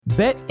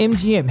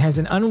BetMGM has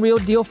an unreal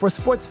deal for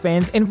sports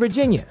fans in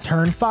Virginia.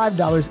 Turn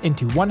 $5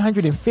 into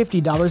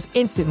 $150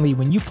 instantly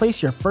when you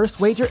place your first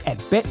wager at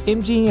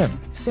BetMGM.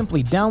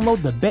 Simply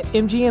download the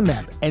BetMGM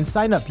app and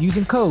sign up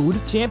using code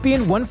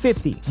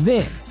Champion150.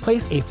 Then,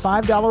 place a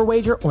 $5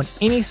 wager on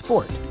any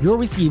sport. You'll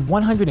receive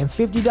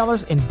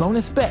 $150 in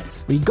bonus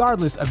bets,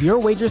 regardless of your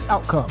wager's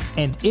outcome.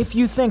 And if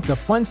you think the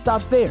fun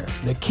stops there,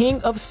 the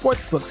King of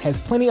Sportsbooks has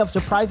plenty of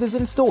surprises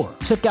in store.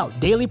 Check out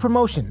daily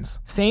promotions,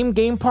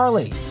 same-game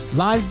parlays,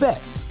 live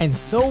bets, and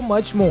so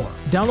much more.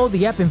 Download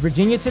the app in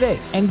Virginia today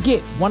and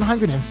get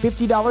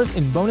 $150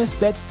 in bonus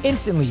bets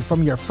instantly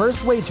from your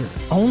first wager.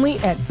 Only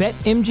at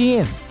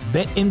BetMGM.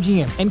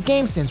 BetMGM and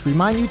GameSense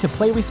remind you to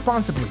play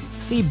responsibly.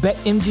 See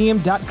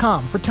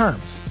BetMGM.com for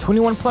terms.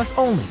 21 plus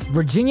only.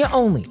 Virginia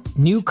only.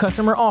 New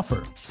customer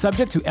offer.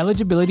 Subject to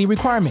eligibility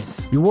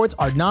requirements. Rewards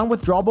are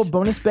non-withdrawable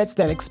bonus bets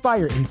that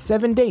expire in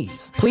 7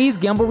 days. Please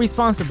gamble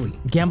responsibly.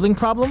 Gambling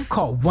problem?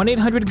 Call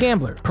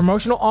 1-800-GAMBLER.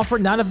 Promotional offer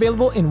not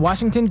available in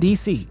Washington,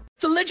 D.C.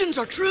 The legends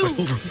are true.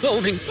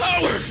 Overwhelming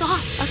power! The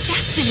sauce of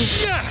destiny.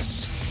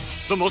 Yes!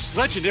 The most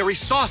legendary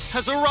sauce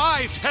has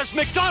arrived as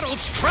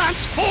McDonald's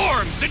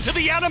transforms into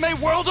the anime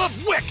world of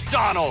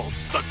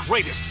WickDonald's. The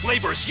greatest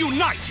flavors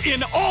unite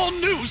in all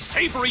new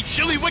savory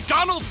chili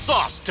McDonald's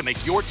sauce to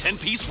make your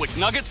 10-piece Wick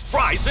Nuggets,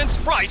 fries, and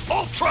Sprite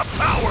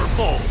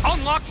ultra-powerful.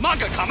 Unlock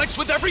manga comics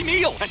with every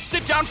meal and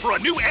sit down for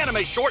a new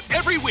anime short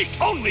every week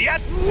only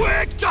at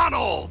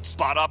WickDonald's.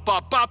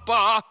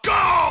 Ba-da-ba-ba-ba,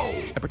 go!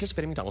 At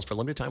participating McDonald's for a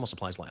limited time while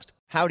supplies last.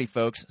 Howdy,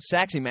 folks.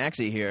 Saxy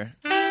Maxie here.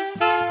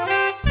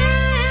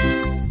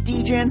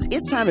 D-Gens,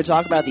 it's time to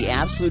talk about the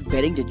Absolute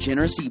Betting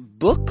Degeneracy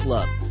Book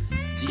Club.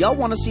 Do y'all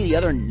want to see the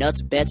other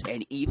nuts bets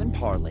and even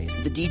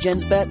parlays the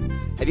D-Gens bet?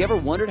 Have you ever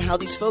wondered how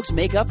these folks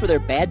make up for their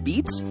bad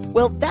beats?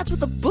 Well, that's what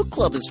the book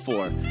club is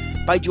for.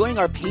 By joining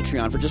our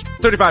Patreon for just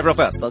 $35 real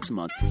fast bucks a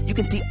month, you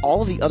can see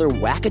all of the other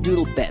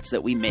wackadoodle bets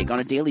that we make on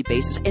a daily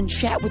basis and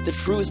chat with the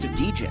truest of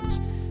D-Gens.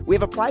 We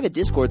have a private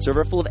Discord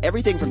server full of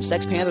everything from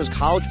Sex Panthers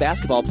college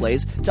basketball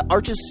plays to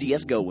Arch's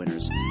CSGO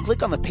winners.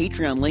 Click on the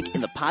Patreon link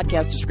in the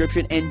podcast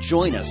description and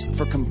join us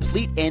for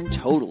complete and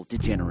total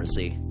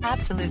degeneracy.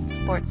 Absolute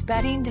sports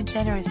betting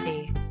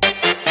degeneracy.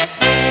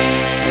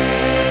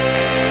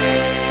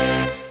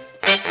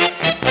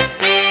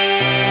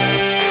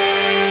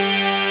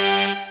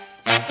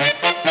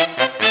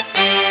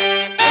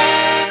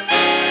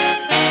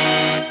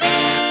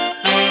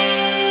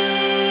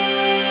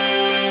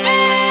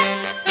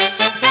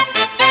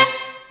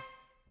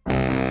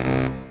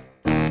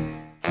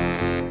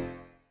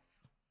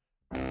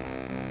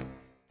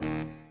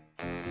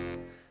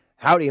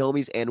 Howdy,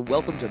 homies, and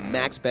welcome to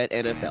MaxBet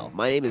NFL.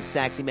 My name is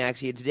Saxy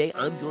Maxie, and today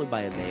I'm joined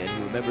by a man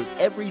who remembers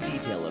every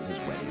detail of his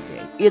wedding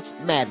day. It's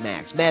Mad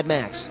Max. Mad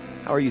Max,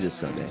 how are you this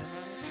Sunday?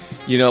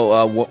 You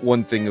know,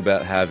 one thing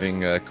about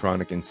having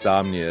chronic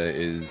insomnia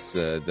is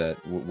that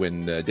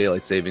when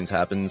daylight savings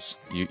happens,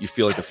 you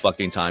feel like a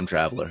fucking time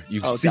traveler.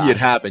 You see it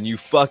happen. You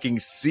fucking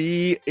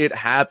see it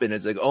happen.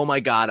 It's like, oh my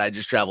God, I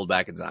just traveled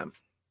back in time.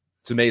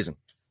 It's amazing.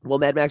 Well,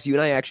 Mad Max, you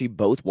and I actually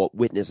both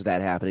witnessed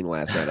that happening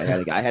last night.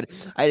 I had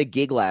a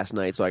gig last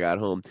night, so I got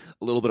home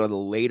a little bit on the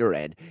later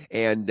end,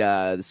 and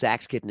the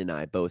Sax Kitten and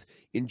I both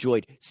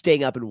enjoyed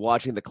staying up and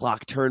watching the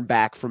clock turn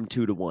back from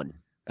 2 to 1.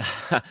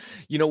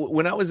 You know,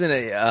 when I was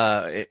in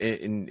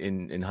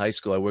high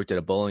school, I worked at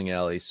a bowling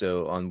alley.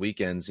 So on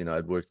weekends, you know,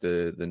 I'd work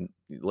the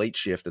late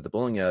shift at the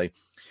bowling alley.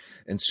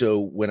 And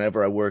so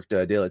whenever I worked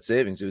daylight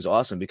savings, it was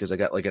awesome because I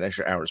got like an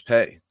extra hour's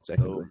pay,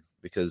 technically.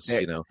 Because,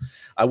 you know,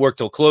 I worked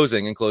till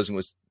closing, and closing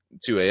was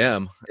 2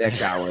 a.m. An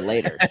extra hour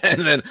later.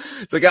 And then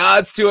it's like,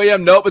 it's 2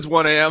 a.m. Nope, it's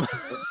 1 a.m.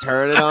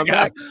 Turn it on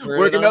back.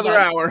 Work another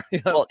hour.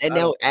 Well, and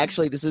now,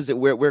 actually, this is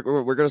we're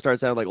going to start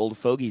sounding like old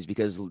fogies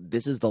because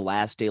this is the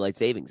last daylight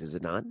savings, is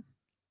it not?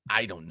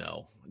 I don't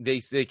know.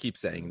 They keep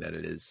saying that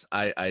it is.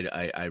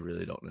 I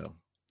really don't know.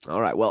 All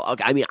right. Well,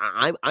 okay. I mean,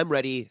 I'm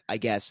ready, I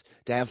guess,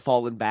 to have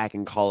fallen back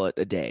and call it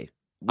a day.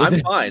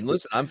 I'm fine.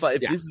 Listen, I'm fine.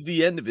 If this is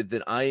the end of it,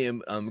 then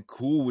I'm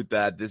cool with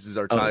that. This is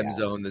our time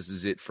zone. This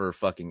is it for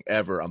fucking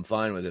ever. I'm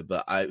fine with it.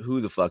 But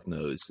who the fuck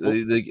knows?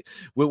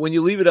 When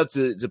you leave it up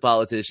to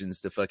politicians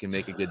to fucking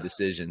make a good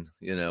decision,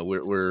 you know,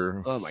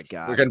 we're oh my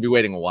God, we're gonna be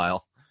waiting a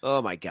while. Oh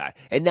my God.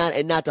 And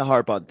not to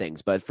harp on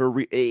things, but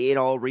in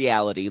all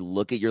reality,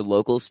 look at your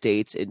local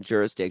states and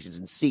jurisdictions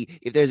and see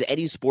if there's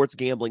any sports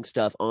gambling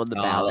stuff on the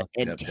ballot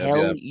and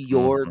tell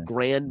your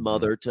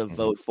grandmother to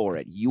vote for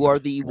it. You are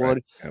the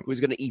one who's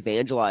going to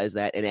evangelize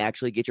that and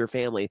actually get your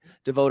family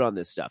to vote on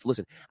this stuff.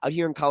 Listen, out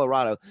here in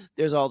Colorado,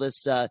 there's all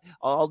this,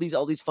 all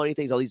these funny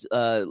things, all these,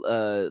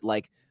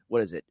 like,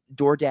 what is it?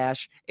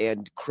 DoorDash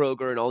and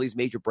Kroger and all these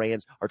major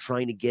brands are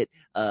trying to get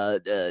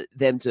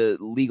them to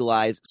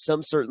legalize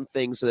some certain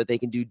things so that they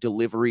can do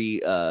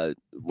delivery.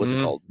 What's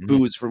it called?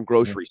 Booze from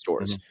grocery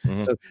stores.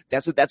 So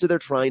that's what they're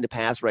trying to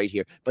pass right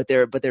here. But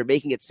they're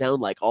making it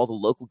sound like all the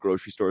local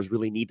grocery stores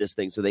really need this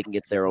thing so they can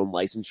get their own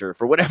licensure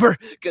for whatever.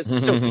 Because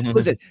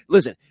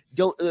listen,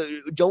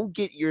 don't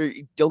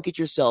get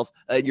yourself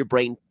and your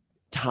brain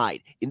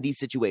tied in these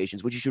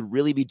situations, what you should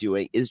really be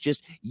doing is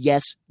just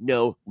yes,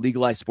 no,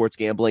 legalize sports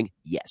gambling.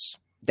 Yes,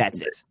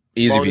 that's it.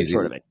 Easy Long and peasy.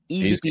 short of it.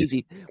 Easy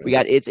peasy. We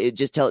got it.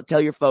 Just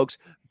tell your folks,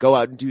 go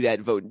out and do that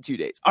and vote in 2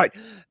 days. All right,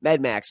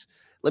 Mad Max.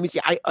 Let me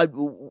see.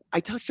 I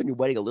touched on your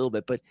wedding a little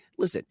bit, but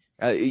listen,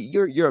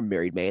 you're a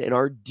married man, and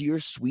our dear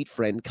sweet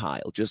friend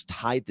Kyle just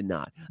tied the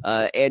knot.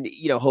 And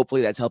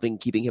hopefully that's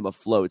keeping him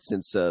afloat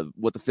since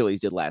what the Phillies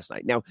did last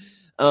night. Now,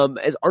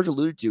 as Arch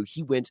alluded to,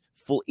 he went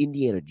full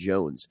Indiana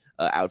Jones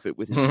outfit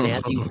with his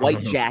snazzy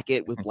white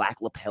jacket with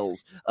black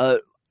lapels.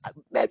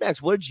 Mad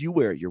Max, what did you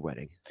wear at your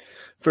wedding?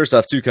 First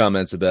off, 2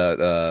 comments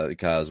about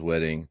Kyle's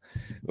wedding.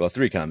 Well,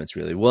 3 comments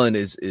really. One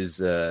is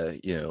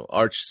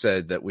Arch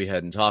said that we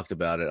hadn't talked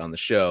about it on the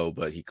show,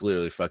 but he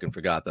clearly fucking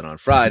forgot that on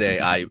Friday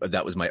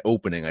that was my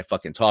opening. I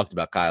fucking talked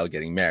about Kyle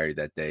getting married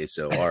that day.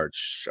 So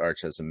Arch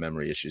has some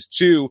memory issues.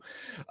 2,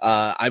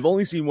 I've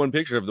only seen one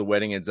picture of the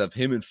wedding. It's of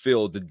him and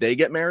Phil. Did they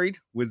get married?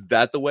 Was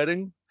that the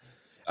wedding?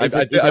 I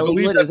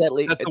believe that's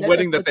the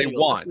wedding that they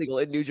want. That's legal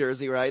in New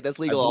Jersey, right? That's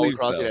legal all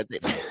across the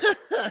United States.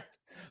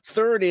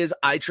 3rd is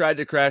I tried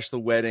to crash the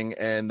wedding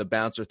and the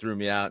bouncer threw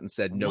me out and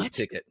said no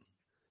ticket.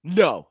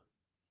 No.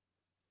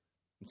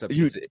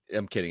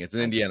 I'm kidding. It's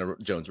an Indiana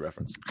Jones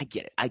reference. I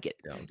get it.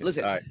 Yeah,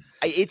 listen, all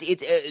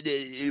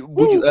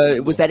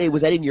right. Was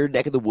that in your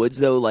neck of the woods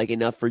though? Like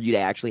enough for you to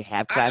actually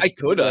have crashed? I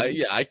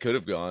could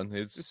have gone.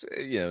 It's just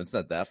it's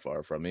not that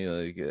far from me.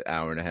 Like an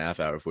hour and a half,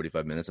 hour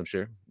 45 minutes. I'm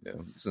sure. Yeah,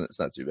 it's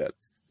not too bad.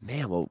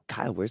 Man, well,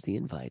 Kyle, where's the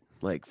invite?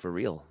 Like for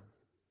real?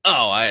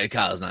 Oh,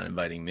 Kyle's not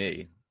inviting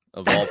me.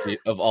 Of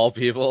all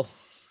people,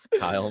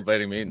 Kyle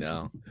inviting me?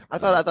 No. I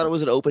thought it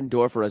was an open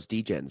door for us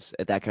D-gens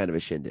at that kind of a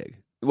shindig.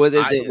 Was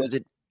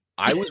it?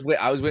 I was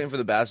waiting for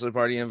the bachelor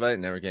party invite. It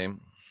never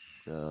came.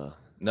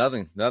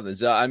 Nothing.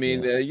 So I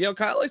mean,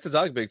 Kyle likes to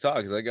talk big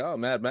talk. He's like, "Oh,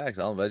 Mad Max,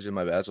 I'll invite you to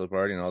my bachelor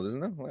party and all this."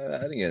 No, I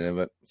didn't get an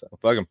invite. So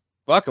fuck him.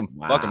 Wow.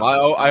 Fuck him.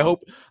 I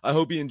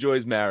hope he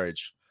enjoys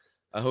marriage.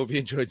 I hope he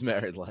enjoys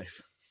married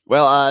life.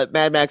 Well,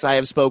 Mad Max, I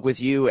have spoke with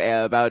you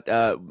about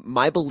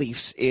my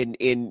beliefs in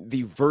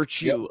the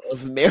virtue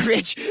of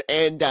marriage,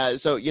 and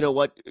so you know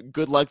what?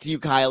 Good luck to you,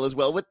 Kyle, as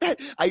well. With that,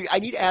 I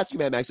need to ask you,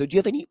 Mad Max. So, do you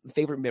have any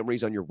favorite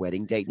memories on your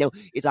wedding day? Now,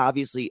 it's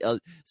obviously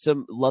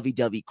some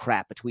lovey-dovey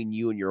crap between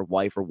you and your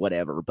wife or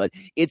whatever, but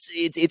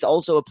it's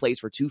also a place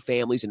for 2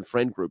 families and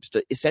friend groups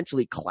to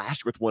essentially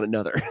clash with one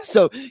another.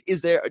 So, do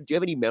you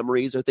have any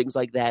memories or things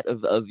like that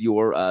of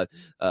your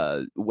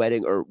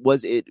wedding, or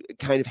was it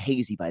kind of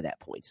hazy by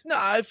that point?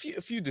 No,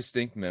 a few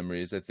distinct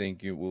memories. I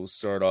think we'll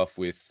start off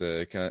with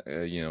one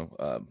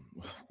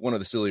of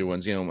the sillier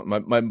ones.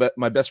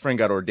 My best friend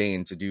got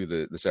ordained to do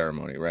the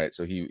ceremony, right?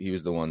 So he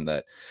was the one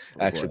that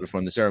actually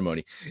performed the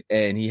ceremony,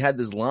 and he had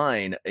this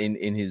line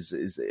in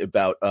his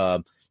about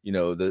the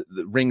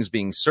rings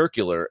being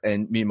circular,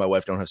 and me and my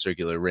wife don't have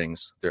circular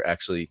rings. They're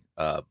actually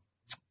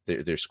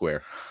they're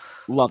square.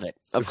 Love it,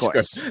 of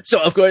course.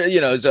 So of course,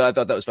 so I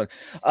thought that was fun.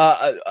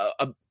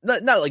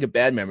 Not like a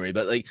bad memory,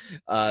 but like,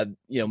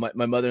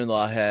 my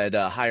mother-in-law had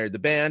hired the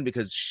band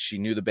because she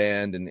knew the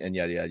band and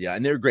yada, yada, yada.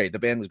 And they were great. The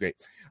band was great.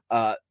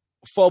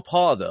 Faux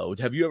pas though.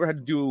 Have you ever had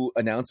to do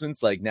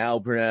announcements like now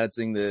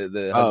pronouncing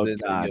the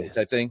husband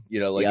type thing?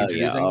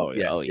 Introducing?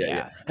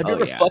 Yeah. Have you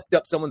ever fucked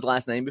up someone's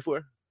last name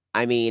before?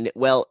 I mean,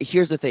 well,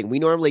 here's the thing. We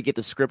normally get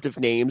descriptive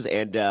names,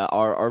 and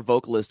our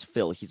vocalist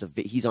Phil,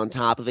 he's on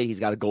top of it. He's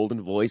got a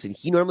golden voice, and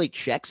he normally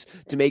checks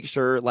to make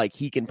sure like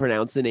he can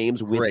pronounce the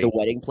names with the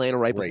wedding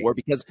planner before,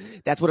 because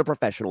that's what a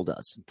professional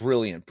does.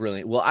 Brilliant.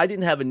 Well, I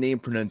didn't have a name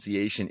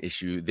pronunciation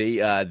issue.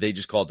 They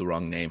just called the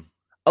wrong name.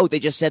 Oh, they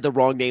just said the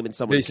wrong name, and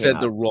someone said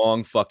the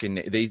wrong fucking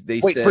name. They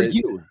wait said for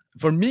you,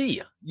 for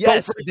me.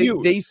 Yes, for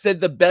you. They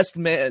said the best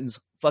man's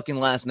fucking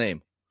last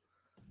name.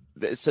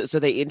 So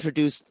they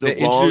introduced the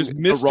wrong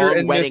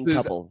and wedding Mrs.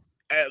 couple.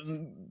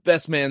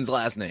 Best man's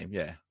last name.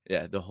 Yeah.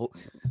 The whole.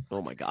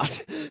 Oh my god.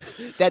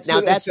 That's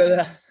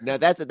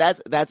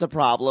a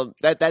problem.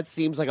 That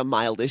seems like a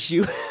mild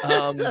issue.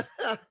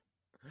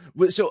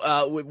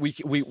 So we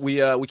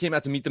came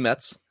out to meet the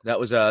Mets. That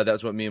was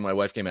what me and my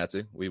wife came out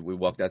to. We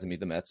walked out to meet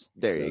the Mets.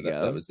 You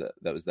go.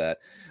 That was that.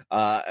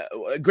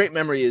 A great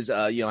memory is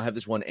I have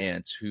this one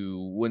aunt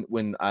who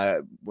when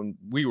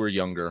we were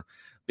younger,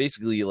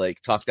 basically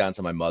like talked down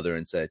to my mother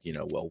and said,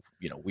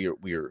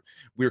 we're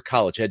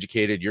college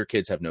educated. Your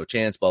kids have no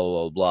chance, blah,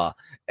 blah, blah, blah.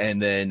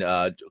 And then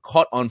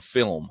caught on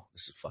film,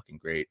 this is fucking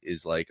great,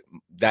 is like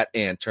that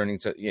aunt turning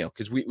to,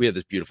 because we had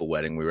this beautiful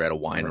wedding. We were at a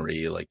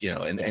winery,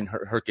 and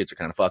her kids are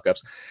kind of fuck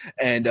ups.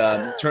 And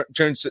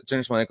turns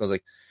to my uncle, was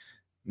like,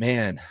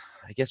 man,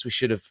 I guess we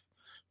should have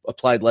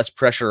applied less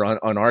pressure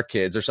on our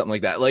kids or something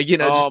like that.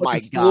 Oh my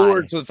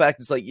God. To the fact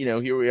it's like,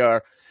 here we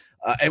are.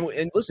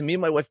 And listen, me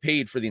and my wife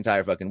paid for the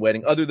entire fucking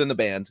wedding, other than the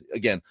band.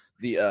 Again,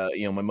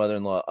 my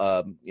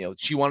mother-in-law,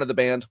 she wanted the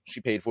band,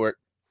 she paid for it.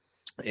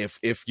 If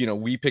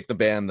we picked the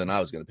band, then I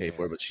was going to pay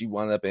for it, but she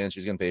wanted that band,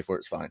 she was going to pay for it.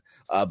 It's fine.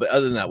 But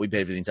other than that, we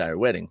paid for the entire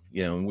wedding.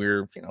 And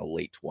we're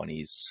late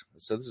 20s,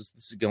 so this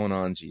is going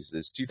on.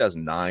 Jesus,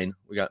 2009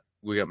 we got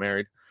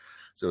married,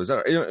 so it was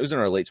in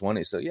our late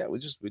 20s. So yeah, we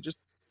just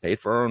paid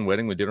for our own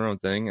wedding. We did our own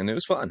thing, and it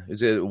was fun. It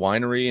was a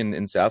winery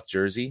in South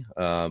Jersey.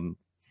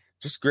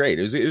 Just great.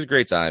 It was a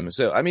great time.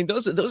 So, I mean,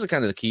 those are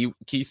kind of the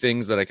key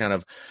things that I kind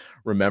of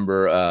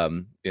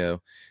remember.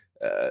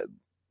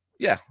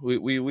 Yeah,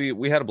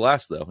 we had a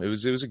blast though. It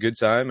was a good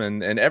time,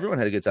 and everyone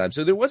had a good time.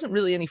 So there wasn't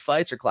really any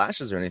fights or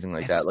clashes or anything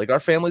like that. Like our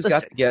families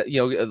got to get,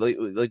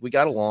 like we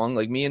got along.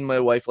 Like me and my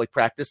wife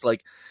practiced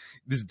like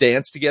this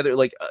dance together.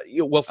 Like,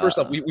 well, first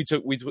off, we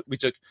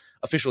took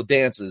official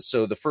dances.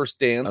 So the first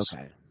dance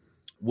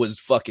was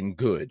fucking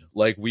good.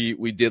 Like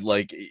we did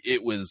like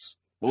it was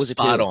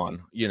spot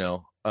on.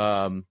 It's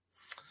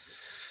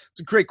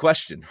a great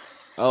question.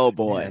 Oh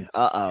boy. Man,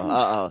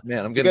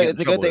 I'm gonna.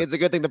 It's a good thing. It's a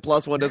good thing the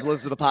plus one doesn't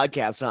listen to the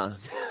podcast, huh?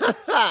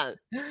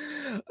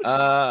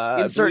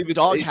 Insert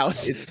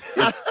doghouse.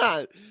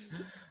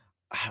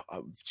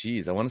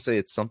 Geez, I want to say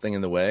it's Something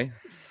in the Way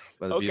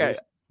by the Okay. Beatles.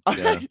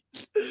 Yeah.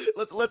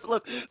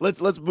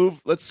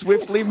 Let's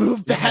swiftly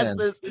move past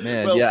this.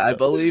 Man, Well, yeah, I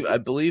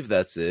believe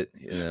that's it.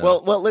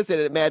 Well,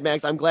 listen, Mad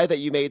Max, I'm glad that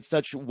you made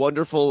such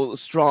wonderful,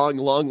 strong,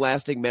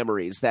 long-lasting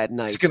memories that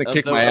night. She's gonna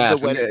kick my ass.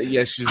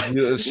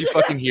 She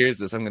fucking hears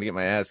this. I'm gonna get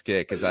my ass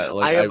kicked because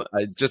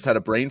I just had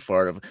a brain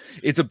fart.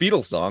 It's a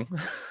Beatles song.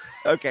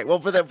 Okay, well,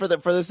 for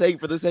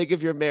the sake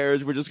of your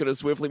marriage, we're just going to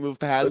swiftly move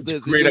past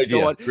this. Great idea.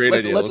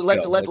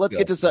 Let's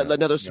get to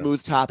another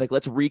smooth topic.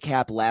 Let's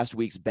recap last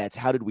week's bets.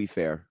 How did we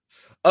fare?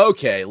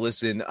 Okay,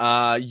 listen.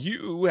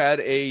 You had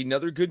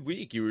another good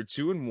week. You were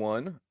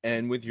 2-1,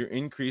 and with your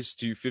increase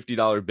to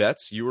 $50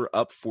 bets, you were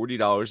up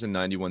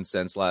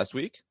 $40.91 last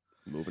week.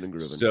 Moving and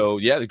grooving. So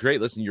yeah,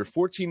 great. Listen, you're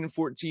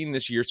 14-14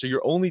 this year, so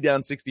you're only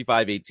down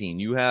 65-18.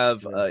 You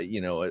have,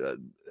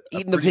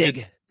 eating the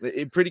pig.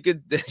 A pretty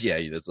good day. Yeah,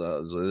 that's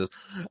what it is.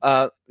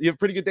 You have a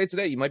pretty good day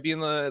today. You might be in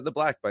the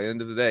black by the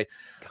end of the day.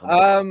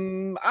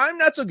 I'm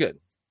not so good.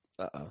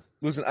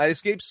 Listen, I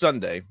escaped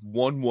Sunday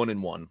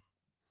 1-1-1.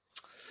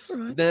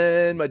 Right.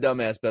 Then my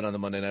dumbass bet on the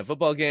Monday Night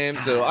Football game.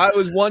 So I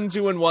was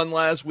 1-2-1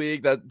 last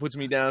week. That puts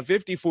me down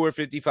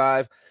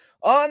 54-55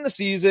 on the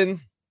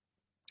season.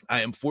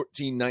 I am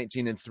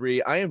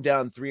 14-19-3. I am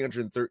down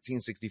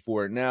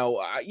 313-64. Now,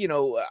 I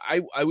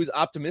was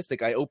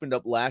optimistic. I opened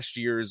up last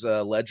year's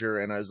ledger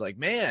and I was like,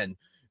 man,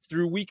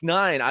 through week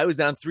 9, I was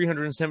down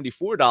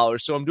 $374.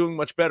 So I'm doing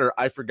much better.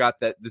 I forgot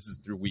that this is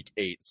through week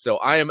 8. So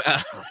I'm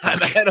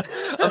ahead of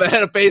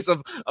pace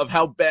of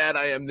how bad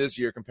I am this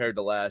year compared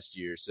to last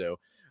year. So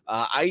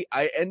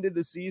I ended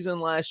the season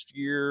last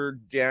year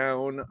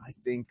down, I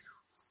think,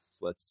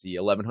 let's see,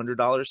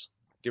 $1,100.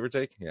 Give or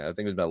take. Yeah, I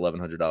think it was about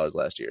 $1,100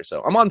 last year.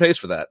 So I'm on pace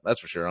for that. That's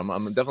for sure. I'm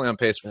definitely on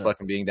pace for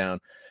fucking being down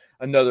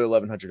another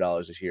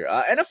 $1,100 this year.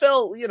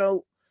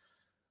 NFL,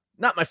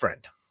 not my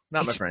friend.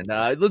 Not my friend.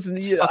 Listen,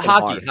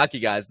 hockey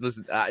guys.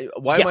 Listen,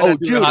 why am I not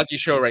doing a hockey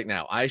show right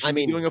now? I should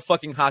be doing a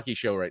fucking hockey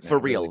show right now. For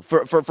real.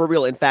 Really. For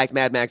real. In fact,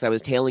 Mad Max, I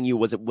was telling you,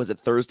 was it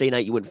Thursday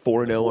night you went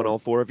 4-0 on all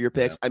 4 of your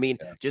picks?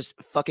 Just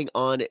fucking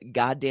on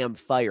goddamn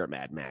fire,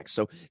 Mad Max.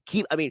 So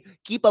keep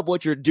up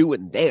what you're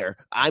doing there.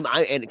 I'm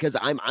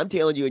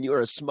telling you, and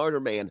you're a smarter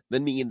man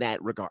than me in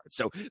that regard.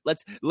 So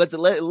let's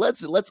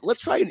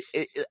try and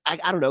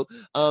I don't know,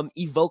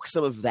 evoke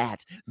some of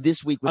that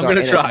this week with I'm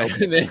gonna try.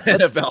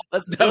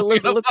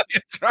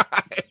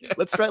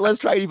 Let's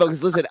try to evoke.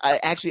 Listen,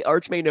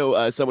 Arch may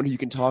know someone who you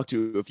can talk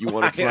to if you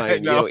want to try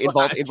and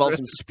involve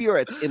some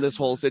spirits in this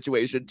whole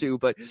situation too.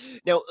 But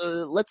now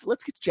let's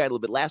get to chat a little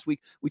bit. Last week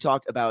we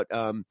talked about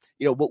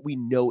what we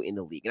know in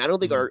the league, and I don't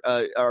think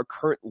our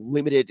current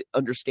limited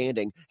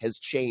understanding has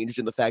changed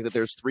in the fact that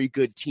there's 3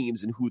 good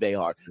teams and who they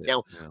are.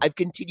 Now I've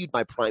continued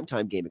my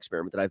primetime game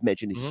experiment that I've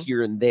mentioned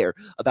here and there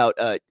about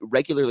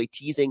regularly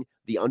teasing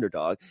the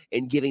underdog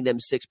and giving them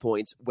 6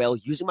 points while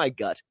using my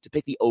gut to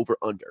pick the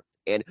over-under.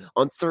 And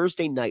on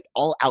Thursday night,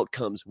 all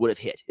outcomes would have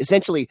hit.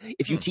 Essentially,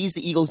 if you tease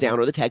the Eagles down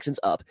or the Texans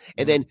up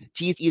and then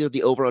teased either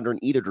the over-under in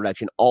either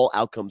direction, all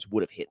outcomes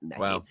would have hit in that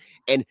game.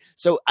 And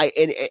so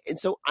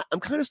I'm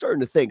kind of starting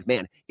to think,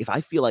 man, if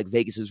I feel like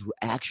Vegas is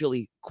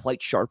actually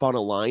quite sharp on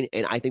a line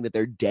and I think that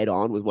they're dead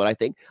on with what I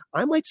think,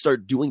 I might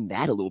start doing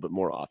that a little bit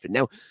more often.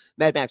 Now,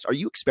 Mad Max, are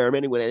you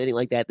experimenting with anything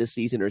like that this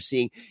season or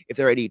seeing if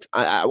there are any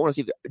I want to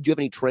see, do you have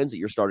any trends that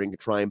you're starting to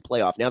try and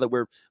play off now that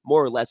we're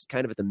more or less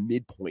kind of at the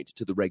midpoint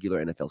to the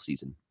regular NFL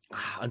season?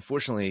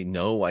 Unfortunately,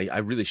 no. I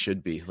really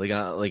should be.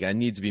 I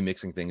need to be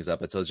mixing things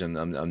up. I told you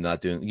I'm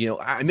not doing.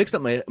 I mixed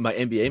up my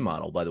NBA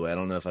model. By the way, I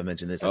don't know if I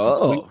mentioned this.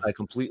 I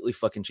completely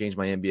fucking changed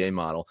my NBA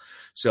model.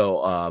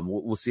 So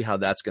we'll see how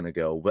that's going to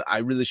go. But I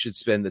really should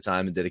spend the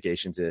time and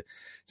dedication to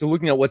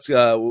looking at what's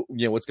going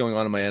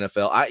on in my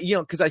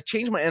NFL. Because I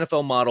changed my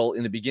NFL model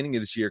in the beginning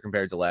of this year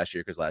compared to last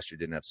year because last year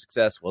didn't have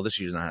success. Well, this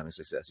year's not having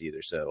success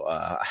either. So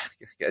I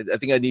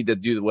think I need to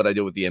do what I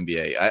did with the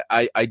NBA.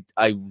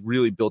 I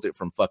really built it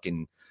from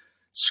fucking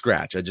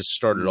scratch. I just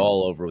started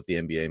all over with the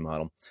NBA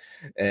model,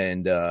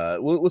 and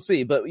we'll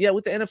see. But yeah,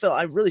 with the NFL,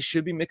 I really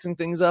should be mixing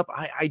things up.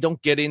 I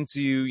don't get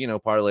into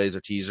parlays or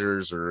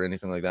teasers or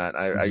anything like that.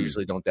 I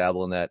usually don't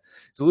dabble in that.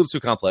 It's a little too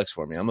complex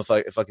for me. I'm a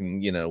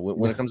fucking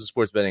when it comes to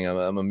sports betting,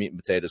 I'm a meat and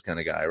potatoes kind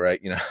of guy,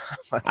 right?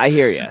 I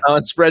hear you.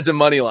 On spreads and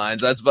money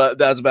lines, that's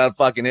about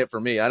fucking it for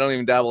me. I don't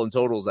even dabble in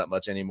totals that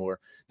much anymore.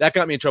 That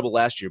got me in trouble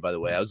last year, by the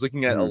way. I was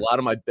looking at a lot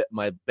of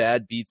my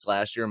bad beats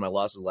last year and my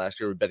losses last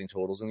year with betting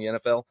totals in the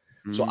NFL.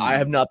 So I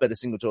have not bet a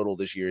single total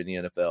this year in the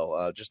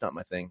NFL. Just not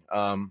my thing.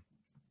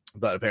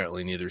 But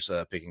apparently neither's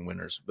picking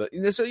winners. But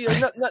so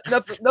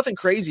nothing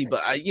crazy.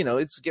 But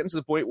it's getting to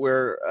the point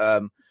where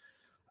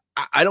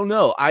I don't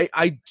know.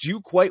 I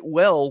do quite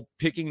well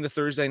picking the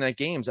Thursday night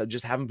games. I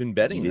just haven't been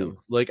betting them.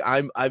 Like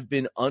I've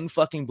been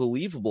unfucking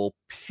believable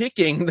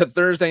picking the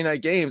Thursday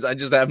night games. I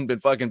just haven't been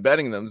fucking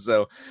betting them.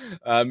 So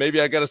maybe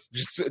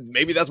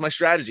that's my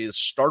strategy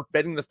is start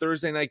betting the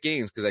Thursday night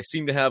games because I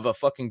seem to have a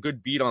fucking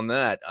good beat on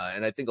that.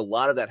 And I think a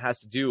lot of that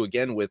has to do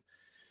again with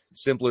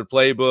simpler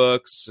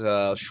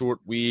playbooks, short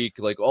week,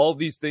 like all of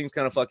these things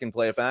kind of fucking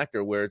play a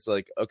factor where it's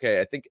like, okay,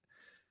 I think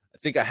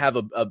I have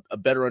a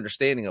better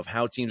understanding of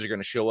how teams are going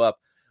to show up.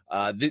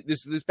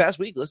 This past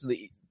week, listen,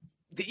 the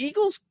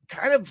Eagles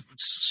kind of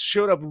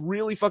showed up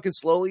really fucking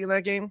slowly in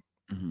that game.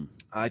 Mm-hmm.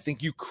 I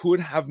think you could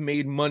have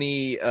made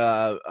money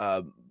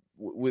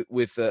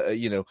with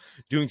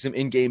doing some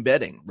in-game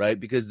betting, right?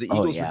 Because the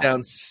Eagles were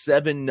down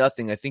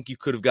 7-0. I think you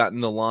could have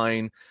gotten the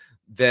line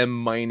them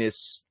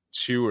minus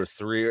 2 or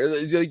 3, or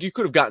you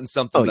could have gotten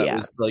something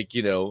was like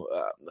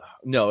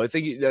no, I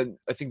think the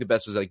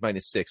best was like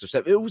minus 6 or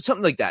 7. It was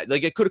something like that.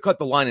 Like it could have cut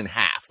the line in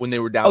half when they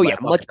were down.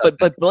 Much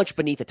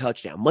beneath a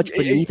touchdown,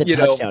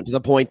 touchdown to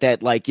the point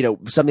that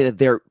something that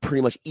they're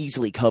pretty much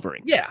easily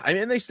covering. Yeah, I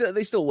mean they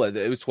still won.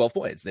 It was 12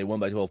 points. They won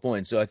by 12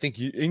 points. So I think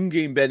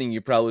in-game betting, you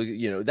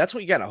probably that's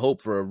what you got to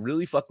hope for, a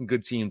really fucking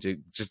good team to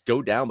just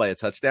go down by a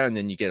touchdown, and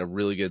then you get a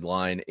really good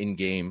line in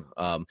game.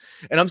 And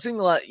I'm seeing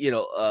a lot,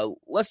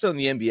 less so in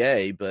the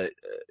NBA, but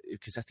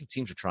because I think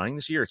teams are trying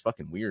this year. It's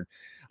fucking weird.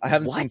 I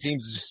haven't seen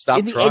teams just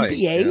stop trying.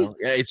 NBA?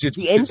 Yeah, it's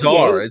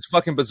bizarre. NBA? It's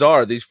fucking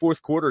bizarre. These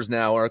fourth quarters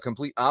now are a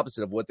complete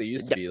opposite of what they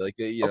used to be. Like,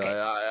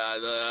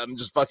 I'm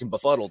just fucking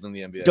befuddled in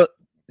the NBA.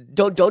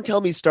 Don't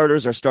tell me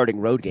starters are starting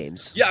road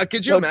games. Yeah,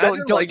 could you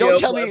imagine? Don't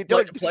tell me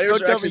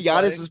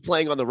Giannis is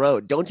playing on the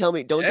road. Don't tell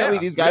me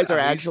these guys are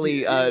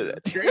actually.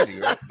 It's crazy,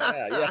 right?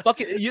 Yeah.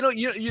 Fucking, you know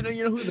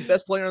who's the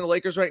best player on the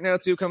Lakers right now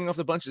too? Coming off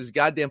the bunch is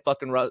goddamn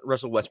fucking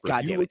Russell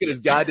Westbrook. You look at his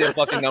goddamn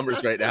fucking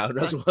numbers right now.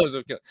 Russell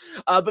Westbrook.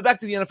 But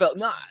back to the NFL.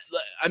 No,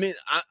 I mean,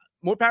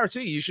 more power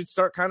to you. You should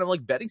start kind of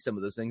like betting some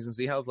of those things and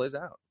see how it plays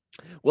out.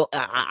 Well,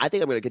 I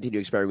think I'm going to continue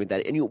experimenting with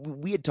that.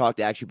 And we had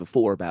talked actually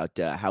before about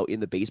how in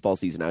the baseball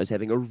season I was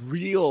having a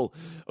real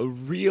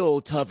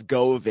tough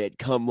go of it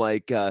come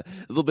like a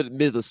little bit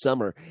mid of the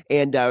summer.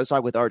 And I was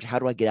talking with Arch, how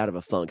do I get out of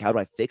a funk? How do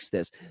I fix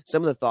this?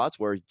 Some of the thoughts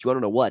were, do you want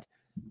to know what?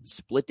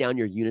 Split down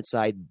your unit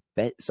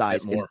bet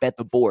size and bet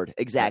the board.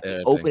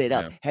 Exactly. Open it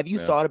up. Yeah, have you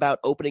thought about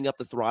opening up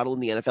the throttle in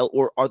the NFL,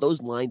 or are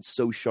those lines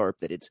so sharp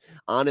that it's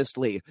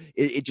honestly,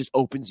 it just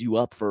opens you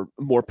up for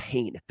more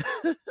pain?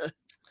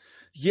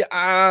 Yeah,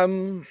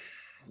 I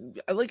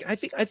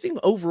think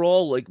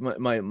overall, like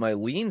my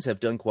leans have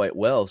done quite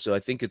well. So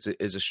I think it's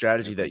a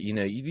strategy that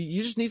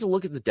you just need to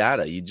look at the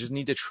data. You just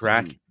need to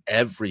track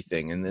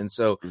everything, and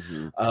so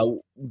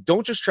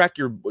don't just track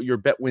your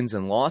bet wins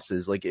and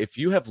losses. Like if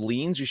you have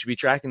leans, you should be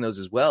tracking those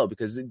as well,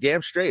 because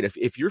damn straight,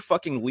 if your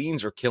fucking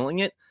leans are killing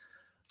it,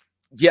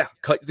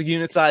 cut the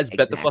unit size,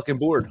 bet the fucking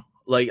board.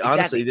 Like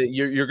honestly,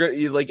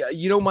 you're like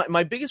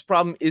my biggest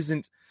problem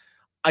isn't.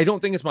 I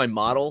don't think it's my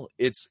model.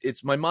 It's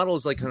my model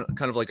is like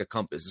kind of like a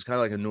compass. It's kind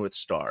of like a North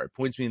Star. It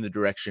points me in the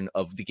direction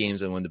of the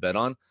games I want to bet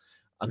on.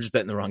 I'm just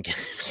betting the wrong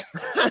games.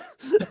 I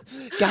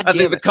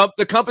think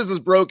the compass is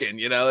broken.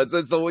 It's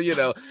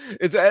the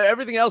it's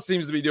everything else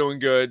seems to be doing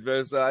good.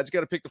 But I just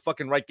got to pick the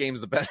fucking right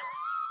games to bet.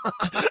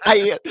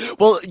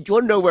 Well, do you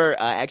want to know where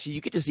actually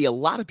you get to see a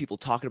lot of people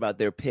talking about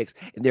their picks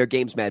and their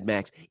games? Mad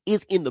Max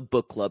is in the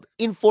book club.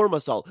 Inform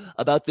us all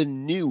about the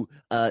new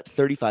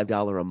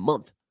 $35 a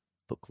month.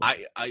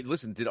 I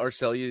listen. Did Arch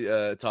talk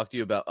to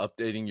you about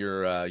updating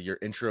your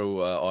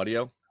intro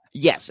audio?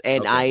 Yes,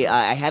 and okay.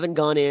 I haven't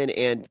gone in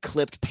and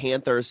clipped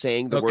Panther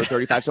saying the word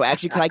 35. So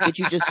actually, can I get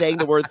you just saying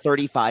the word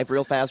 35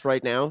 real fast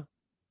right now?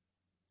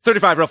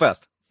 35 real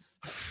fast.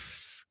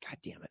 God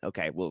damn it.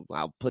 Okay, well,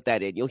 I'll put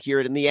that in. You'll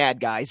hear it in the ad,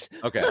 guys.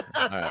 Okay.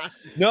 All right.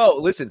 No,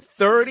 listen,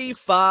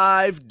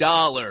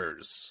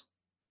 $35.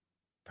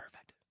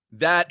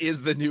 That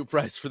is the new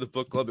price for the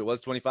book club. It was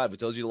 $25. We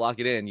told you to lock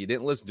it in. You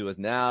didn't listen to us.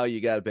 Now you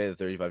got to pay the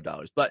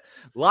 $35. But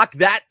lock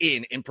that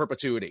in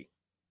perpetuity.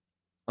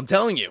 I'm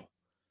telling you.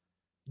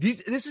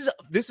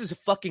 This is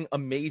fucking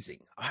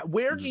amazing.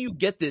 Where do you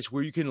get this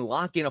where you can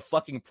lock in a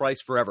fucking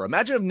price forever?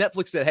 Imagine if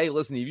Netflix said, hey,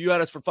 listen, if you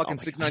had us for fucking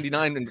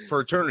 $6.99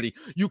 for eternity,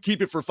 you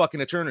keep it for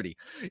fucking eternity.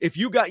 If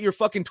you got your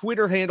fucking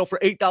Twitter handle for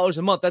 $8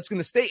 a month, that's going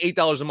to stay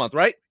 $8 a month,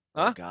 right?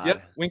 Huh?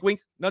 Yep. Wink,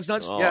 wink. Nudge,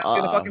 nudge. Yeah, it's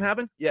going to fucking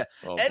happen. Yeah.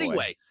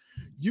 Anyway.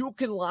 you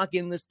can lock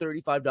in this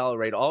 $35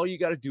 rate. All you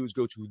got to do is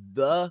go to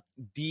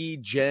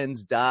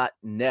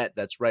thedgens.net.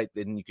 That's right.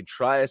 Then you can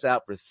try us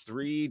out for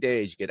 3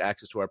 days. You get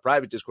access to our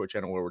private Discord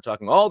channel where we're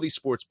talking all these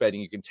sports betting.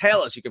 You can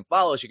tail us. You can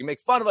follow us. You can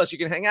make fun of us. You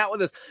can hang out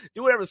with us.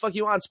 Do whatever the fuck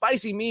you want.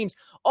 Spicy memes.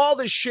 All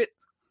this shit.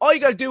 All you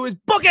got to do is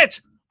book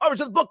it over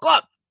to the book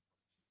club.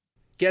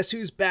 Guess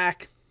who's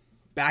back?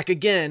 Back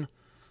again.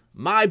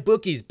 My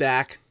bookie's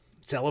back.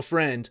 Tell a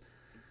friend.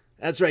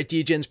 That's right,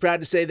 DJ's proud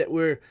to say that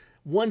we're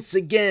once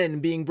again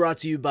being brought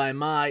to you by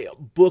my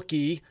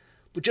bookie.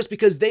 But just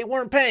because they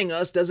weren't paying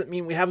us doesn't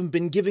mean we haven't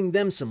been giving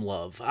them some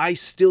love. I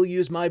still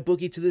use my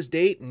bookie to this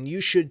date, and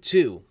you should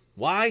too.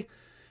 Why?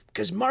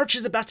 Because March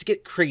is about to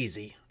get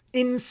crazy.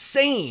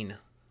 Insane.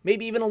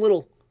 Maybe even a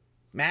little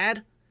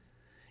mad.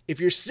 If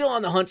you're still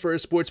on the hunt for a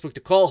sportsbook to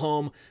call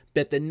home,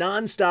 bet the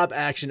non-stop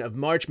action of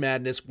March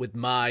Madness with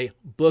my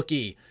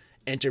bookie.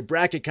 Enter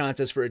bracket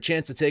contests for a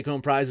chance to take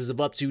home prizes of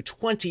up to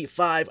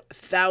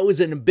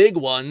 25,000 big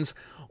ones,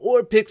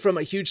 or pick from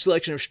a huge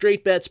selection of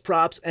straight bets,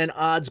 props, and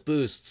odds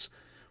boosts.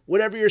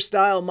 Whatever your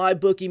style,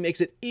 MyBookie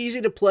makes it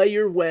easy to play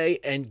your way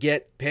and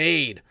get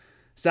paid.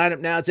 Sign up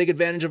now, take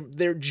advantage of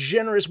their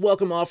generous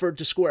welcome offer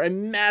to score a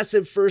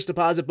massive first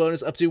deposit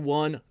bonus up to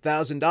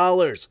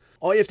 $1,000.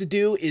 All you have to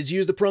do is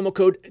use the promo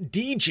code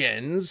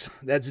DEGENS,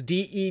 that's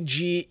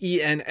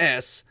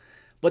DEGENS,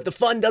 but the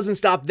fun doesn't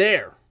stop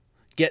there.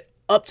 Get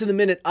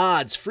up-to-the-minute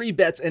odds, free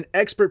bets, and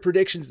expert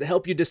predictions to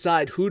help you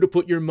decide who to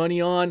put your money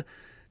on.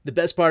 The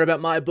best part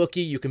about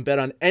MyBookie, you can bet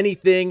on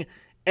anything,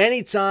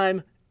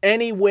 anytime,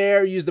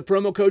 anywhere. Use the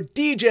promo code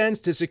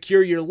DEGENS to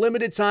secure your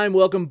limited-time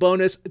welcome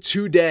bonus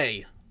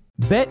today.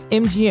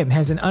 BetMGM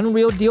has an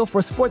unreal deal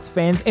for sports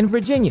fans in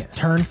Virginia.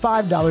 Turn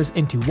 $5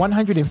 into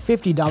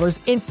 $150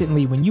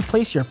 instantly when you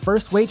place your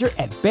first wager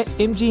at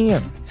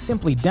BetMGM.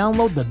 Simply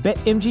download the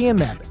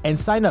BetMGM app and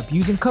sign up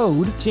using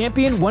code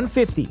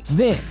Champion150.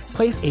 Then,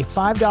 place a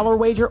 $5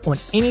 wager on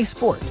any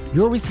sport.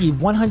 You'll receive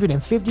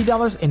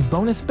 $150 in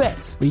bonus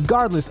bets,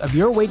 regardless of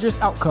your wager's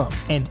outcome.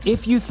 And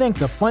if you think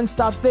the fun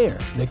stops there,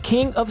 the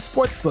king of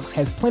sportsbooks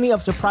has plenty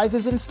of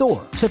surprises in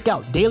store. Check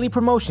out daily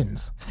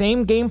promotions,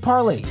 same-game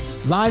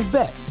parlays, live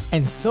bets,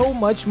 and so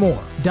much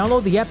more.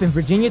 Download the app in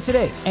Virginia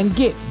today and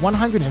get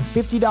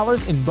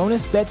 $150 in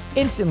bonus bets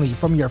instantly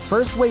from your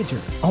first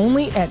wager.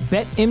 Only at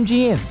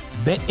BetMGM.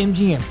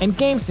 BetMGM and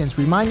GameSense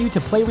remind you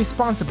to play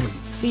responsibly.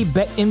 See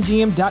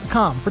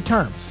BetMGM.com for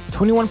terms.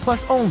 21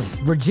 plus only.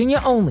 Virginia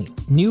only.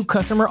 New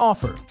customer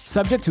offer.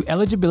 Subject to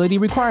eligibility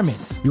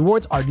requirements.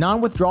 Rewards are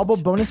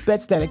non-withdrawable bonus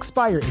bets that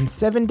expire in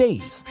 7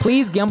 days.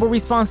 Please gamble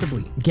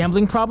responsibly.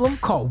 Gambling problem?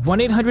 Call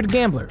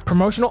 1-800-GAMBLER.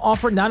 Promotional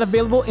offer not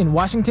available in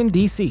Washington,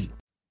 D.C.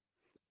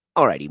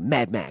 Alrighty,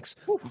 Mad Max.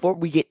 Before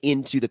we get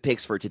into the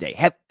picks for today,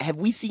 have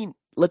we seen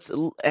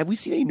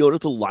any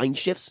notable line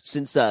shifts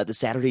since the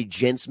Saturday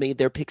Gents made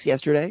their picks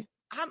yesterday?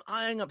 I'm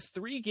eyeing up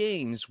 3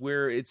 games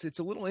where it's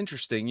a little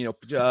interesting. You know,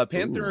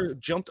 Panther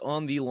jumped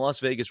on the Las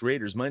Vegas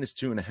Raiders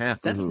 -2.5.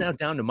 That's now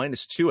down to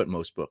 -2 at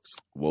most books.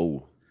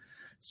 Whoa.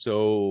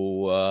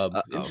 So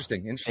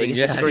interesting.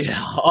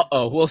 Yeah.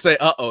 Uh-oh. We'll say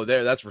uh-oh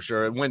there. That's for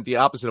sure. It went the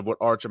opposite of what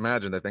Arch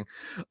imagined, I think.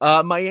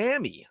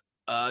 Miami,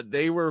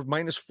 they were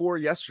 -4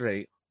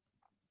 yesterday,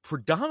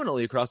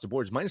 predominantly across the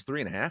board. It's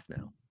 -3.5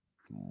 now.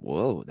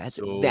 Whoa, that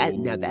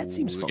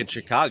seems fun. We get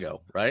Chicago,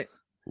 right?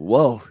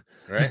 Whoa.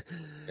 Right?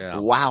 Yeah.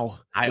 Wow.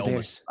 I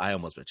almost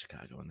bet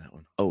Chicago on that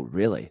one. Oh,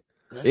 really?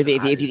 If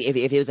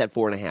it was at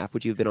 4.5,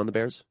 would you have been on the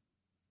Bears?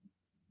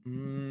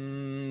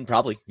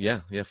 Probably.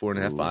 Yeah.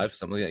 4.5, 5,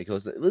 something like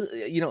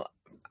that. You know,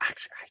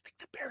 actually, I think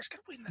the Bears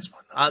could win this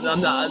one. I'm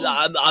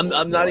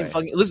not even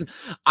fucking. Listen,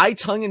 I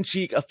tongue in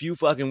cheek a few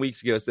fucking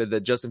weeks ago said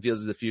that Justin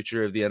Fields is the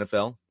future of the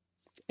NFL.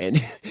 And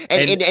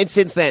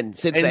since then,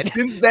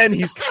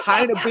 he's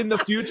kind of been the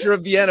future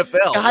of the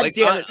NFL. God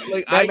damn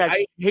it.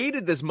 I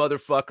hated this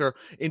motherfucker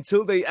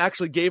until they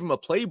actually gave him a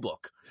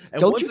playbook.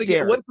 And once they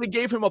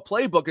gave him a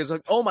playbook, it's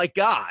like, oh my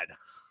God.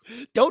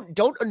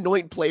 Don't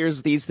anoint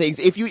players these things.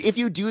 If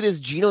you do this,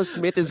 Geno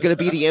Smith is going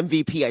to be the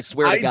MVP. I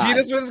swear to God.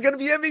 Geno Smith is going to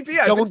be MVP.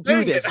 Don't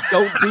do this.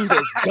 Don't do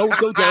this. Don't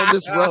go down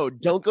this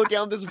road. Don't go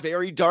down this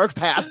very dark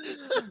path.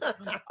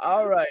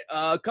 All right.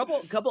 A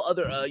couple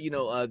other,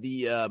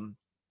 the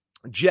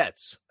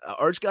Jets.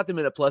 Arch got them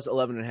in at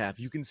 +11.5.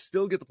 You can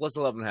still get the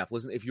 +11.5.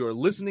 Listen, if you're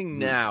listening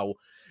now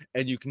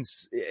and you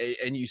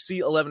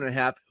see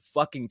 11.5,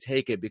 fucking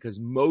take it, because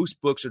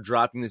most books are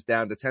dropping this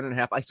down to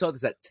 10.5. I saw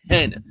this at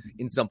 10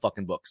 in some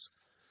fucking books.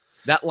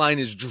 That line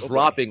is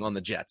dropping on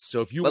the Jets.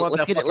 So if you want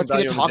that, let's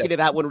get talking to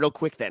that one real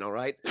quick then. All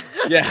right.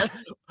 Yeah.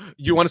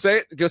 You want to say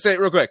it? Go say it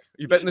real quick.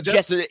 You betting the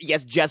Jets?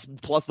 Yes, Jets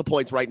plus the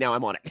points right now.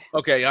 I'm on it.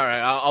 Okay. All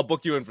right. I'll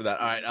book you in for that.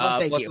 All right.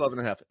 Plus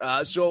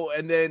 11.5. So,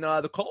 and then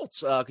the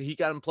Colts, he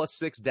got him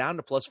 +6 down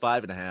to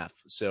 +5.5.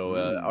 So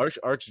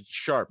Arch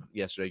sharp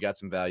yesterday. Got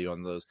some value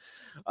on those.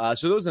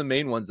 So those are the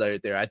main ones that are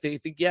there. I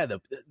think yeah,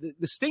 the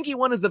stinky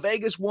one is the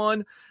Vegas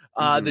one.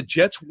 The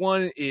Jets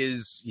one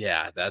is,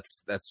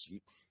 that's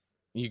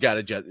You got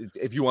to Jets.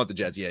 If you want the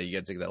Jets, yeah, you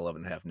got to take that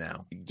 11.5 now.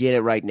 Get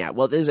it right now.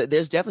 Well, there's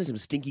definitely some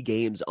stinky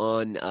games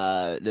on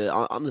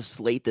the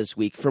slate this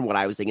week from what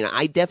I was thinking.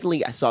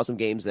 I saw some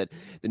games that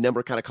the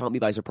number kind of caught me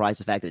by surprise,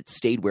 the fact that it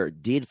stayed where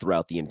it did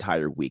throughout the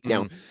entire week.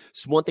 Now,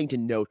 it's one thing to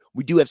note,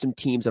 we do have some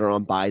teams that are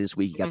on bye this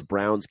week. You got the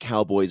Browns,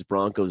 Cowboys,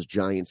 Broncos,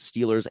 Giants,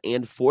 Steelers,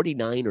 and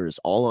 49ers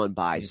all on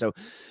bye. So,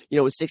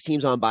 with 6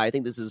 teams on bye, I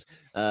think this is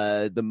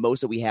the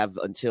most that we have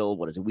until,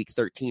 week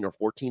 13 or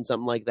 14,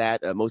 something like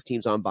that. Most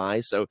teams on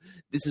bye. So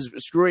this is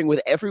screwing with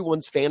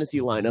everyone's fantasy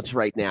lineups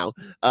right now,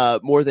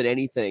 more than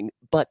anything.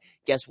 But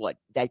guess what?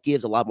 That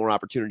gives a lot more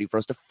opportunity for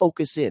us to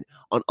focus in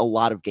on a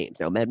lot of games.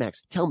 Now, Mad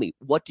Max, tell me,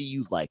 what do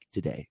you like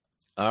today?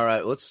 All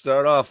right, let's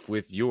start off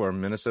with your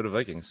Minnesota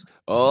Vikings.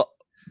 Oh,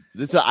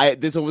 this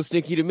one was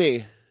stinky to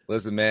me.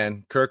 Listen,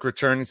 man, Kirk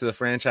returning to the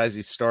franchise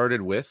he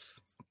started with,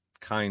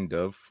 kind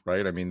of,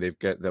 right? I mean,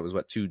 that was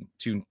what, two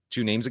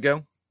names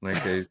ago?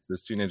 Like there's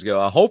 2 names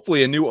ago.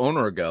 Hopefully a new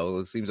owner ago.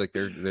 It seems like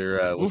they're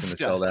looking to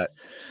sell that.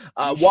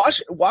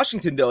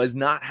 Washington, though, has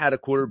not had a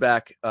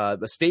quarterback,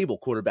 a stable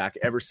quarterback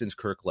ever since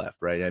Kirk left,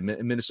 right? And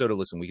Minnesota,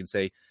 listen, we can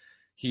say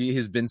he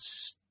has been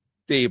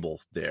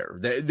stable there.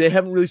 They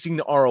haven't really seen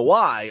the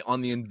ROI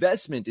on the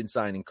investment in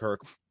signing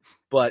Kirk,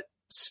 but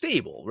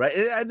stable, right?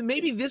 And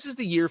maybe this is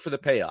the year for the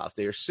payoff.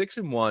 They are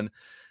 6-1.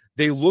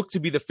 They look to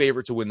be the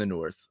favorite to win the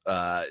North.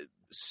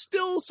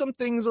 Still some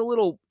things a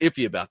little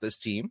iffy about this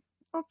team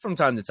from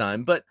time to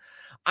time, but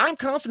I'm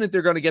confident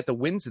they're going to get the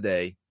win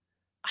today.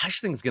 I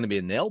just think it's going to be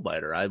a nail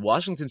biter.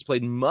 Washington's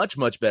played much,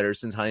 much better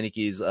since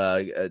Heineke's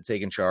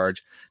taken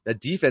charge.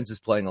 That defense is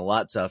playing a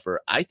lot tougher.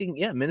 I think,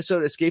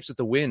 Minnesota escapes with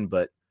the win,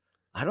 but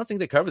I don't think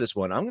they cover this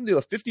one. I'm going to do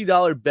a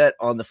 $50 bet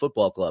on the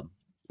football club.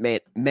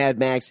 Man, Mad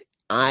Max,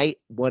 I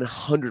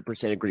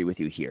 100% agree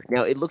with you here.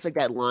 Now, it looks like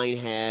that line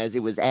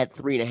it was at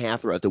 3.5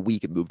 throughout the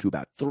week. It moved to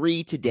about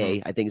 3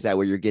 today. I think is that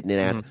where you're getting it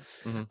at?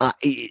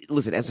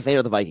 Listen, as a fan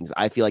of the Vikings,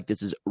 I feel like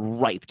this is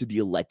ripe to be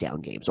a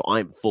letdown game. So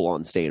I'm full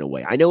on staying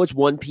away. I know it's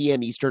 1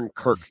 p.m. Eastern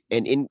Kirk,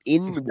 and in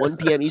 1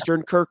 p.m.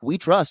 Eastern Kirk, we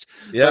trust.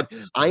 Yeah. But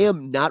I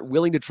am not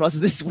willing to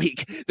trust this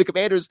week. The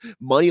Commanders'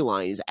 money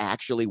line is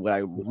actually what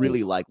I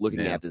really like looking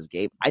at this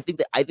game. I think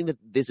that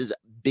this is a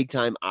big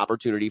time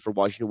opportunity for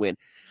Washington to win.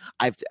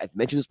 I've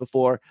mentioned this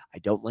before. I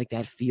don't like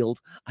that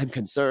field. I'm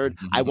concerned.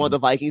 I want the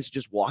Vikings to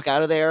just walk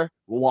out of there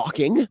walk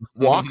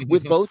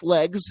with both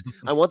legs.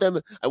 I want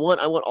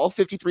all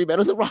 53 men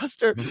on the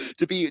roster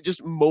to be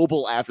just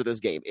mobile after this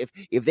game.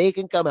 If they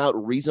can come out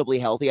reasonably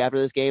healthy after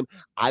this game,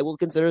 I will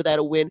consider that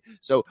a win.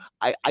 So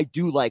I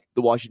do like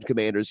the Washington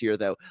Commanders here,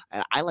 though.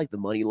 I like the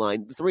money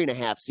line.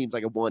 3.5 seems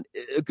like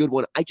a good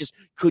one. I just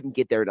couldn't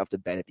get there enough to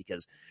bet it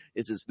because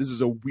this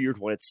is a weird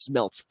one. It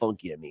smells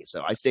funky to me,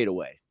 so I stayed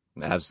away.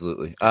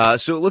 Absolutely.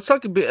 So let's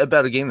talk a bit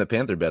about a game that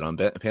Panther bet on.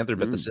 Panther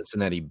bet the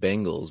Cincinnati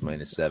Bengals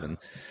 -7.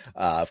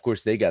 Of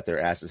course, they got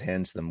their asses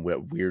handed to them.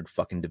 Weird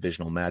fucking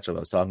divisional matchup. I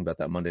was talking about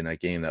that Monday night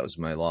game. That was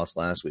my loss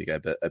last week. I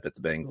bet the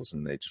Bengals,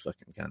 and they just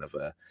fucking kind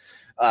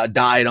of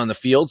died on the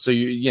field. So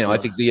I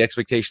think the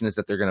expectation is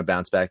that they're going to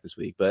bounce back this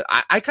week. But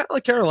I kind of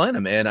like Carolina,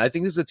 man. I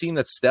think this is a team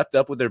that stepped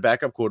up with their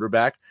backup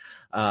quarterback.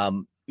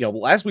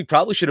 Last week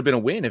probably should have been a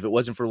win if it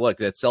wasn't for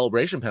that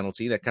celebration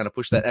penalty that kind of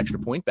pushed that extra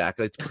point back.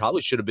 That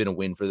probably should have been a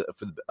win for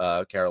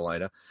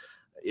Carolina.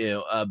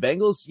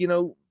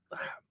 Bengals,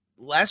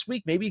 last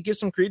week maybe give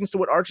some credence to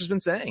what Arch has been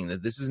saying,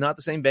 that this is not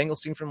the same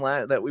Bengals team from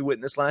that we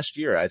witnessed last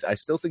year. I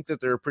still think that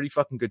they're a pretty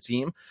fucking good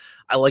team.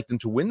 I like them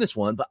to win this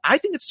one, but I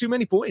think it's too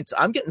many points.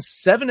 I'm getting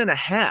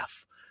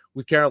 7.5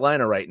 with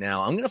Carolina right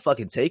now. I'm going to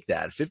fucking take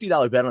that.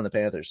 $50 bet on the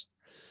Panthers.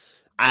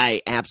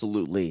 I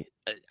absolutely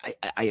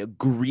I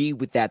agree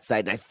with that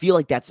side, and I feel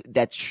like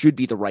that should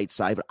be the right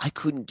side, but I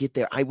couldn't get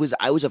there. I was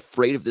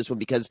afraid of this one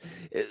because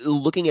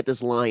looking at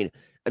this line,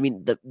 I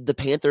mean, the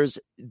Panthers,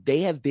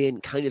 they have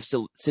been kind of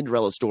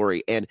Cinderella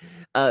story, and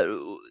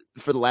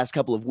for the last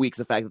couple of weeks,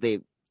 the fact that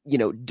they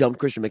dumped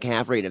Christian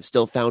McCaffrey and have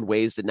still found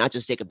ways to not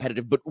just stay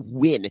competitive but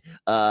win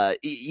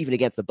even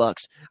against the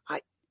Bucs.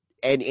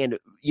 And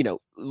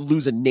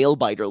lose a nail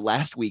biter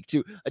last week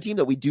to a team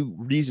that we do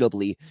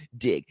reasonably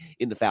dig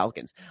in the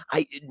Falcons.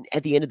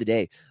 At the end of the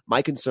day,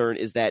 my concern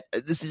is that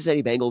the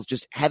Cincinnati Bengals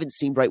just haven't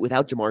seemed right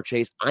without Jamar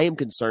Chase. I am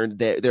concerned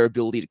that their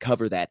ability to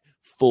cover that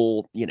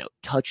full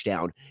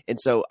touchdown, and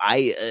so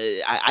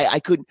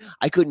I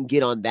couldn't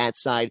get on that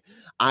side.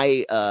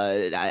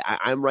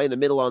 I'm right in the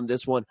middle on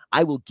this one.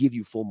 I will give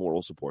you full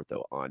moral support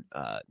though on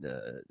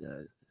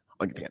your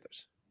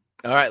Panthers.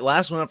 All right,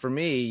 last one up for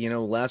me.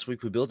 Last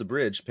week we built a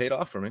bridge, paid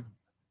off for me.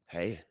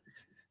 Hey.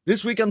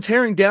 This week I'm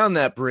tearing down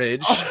that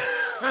bridge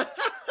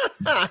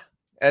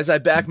as I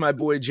back my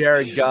boy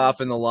Jared Goff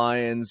and the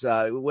Lions.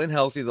 When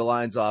healthy, the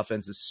Lions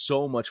offense is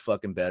so much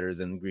fucking better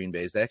than the Green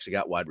Bay's. They actually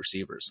got wide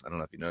receivers. I don't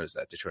know if you noticed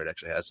that. Detroit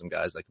actually has some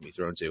guys that can be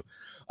thrown to.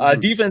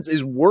 Defense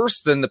is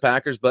worse than the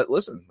Packers, but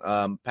listen,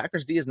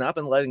 Packers D has not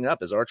been lighting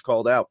up, as Arch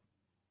called out.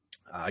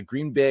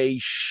 Green Bay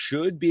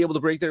should be able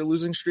to break their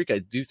losing streak. I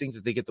do think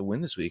that they get the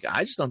win this week.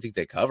 I just don't think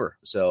they cover.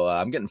 So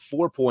I'm getting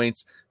 4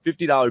 points,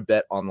 $50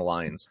 bet on the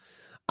Lions.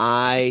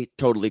 I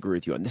totally agree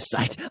with you on this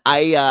side.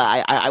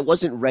 I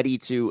wasn't ready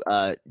to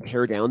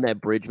tear down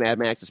that bridge, Mad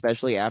Max,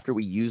 especially after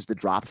we used the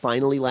drop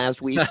finally last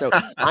week. So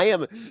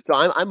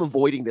I'm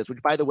avoiding this.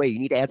 Which, by the way, you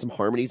need to add some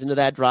harmonies into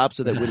that drop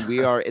so that when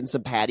we are in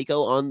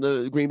simpatico on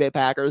the Green Bay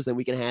Packers, then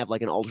we can have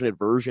like an alternate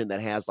version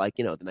that has like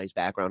the nice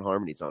background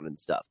harmonies on it and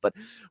stuff. But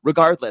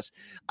regardless,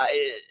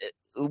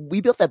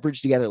 we built that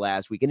bridge together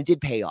last week, and it did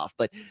pay off.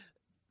 But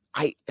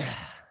I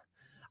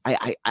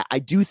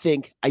do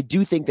think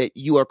that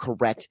you are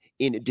correct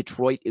in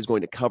Detroit is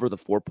going to cover the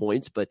 4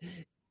 points, but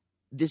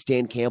this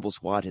Dan Campbell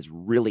squad has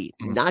really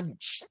not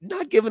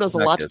given us a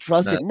lot to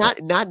trust in,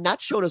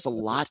 not shown us a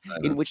lot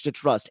in which to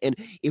trust. And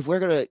if we're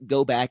going to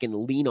go back and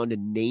lean on to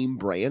name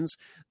brands,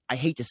 I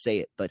hate to say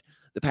it, but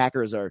the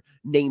Packers are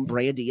name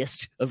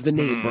brandiest of the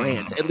name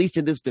brands, at least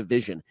in this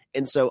division.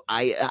 And so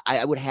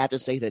I would have to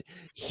say that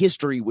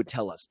history would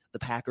tell us the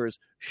Packers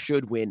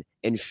should win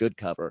and should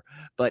cover,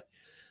 but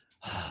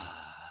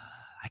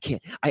I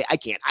can't.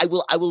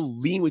 I will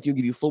lean with you and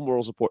give you full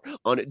moral support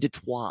on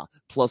Detroit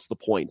plus the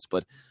points,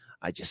 but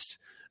I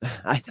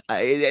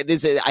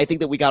think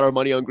that we got our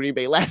money on Green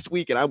Bay last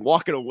week, and I'm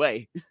walking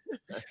away.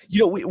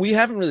 We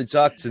haven't really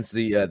talked since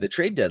the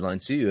trade deadline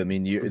too. I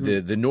mean,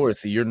 the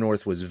North, your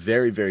North was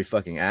very, very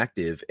fucking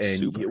active.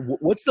 And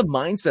what's the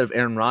mindset of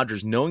Aaron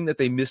Rodgers knowing that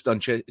they missed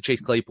on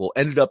Chase Claypool,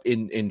 ended up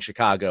in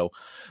Chicago,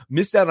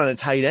 missed out on a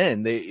tight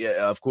end? They,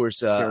 of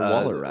course,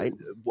 Waller, right?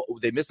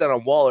 They missed out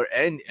on Waller,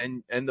 and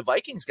the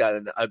Vikings got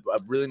a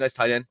really nice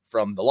tight end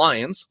from the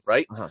Lions,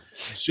 right? Uh-huh.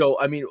 So,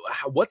 I mean,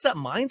 what's that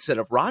mindset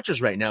of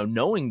Rodgers right now,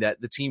 knowing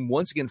that the team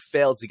once again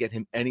failed to get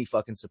him any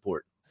fucking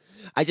support?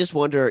 I just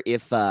wonder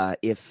if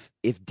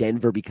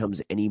Denver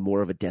becomes any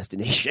more of a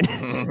destination.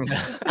 I'm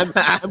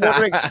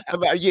wondering.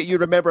 You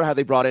remember how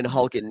they brought in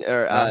Hulk and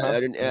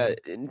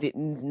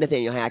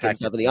Nathaniel Hackett and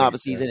stuff in the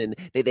offseason, and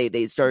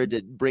they started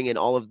to bring in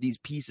all of these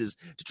pieces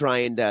to try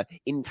and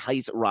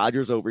entice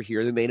Rodgers over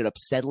here. They ended up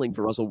settling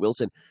for Russell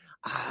Wilson.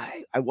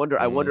 I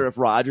wonder if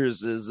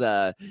Rodgers is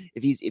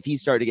if he's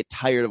starting to get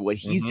tired of what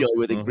he's dealing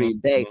with in Green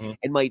Bay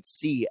and might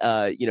see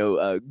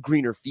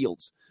greener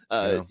fields.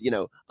 In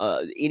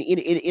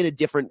a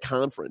different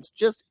conference.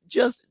 Just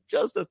a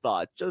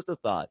thought.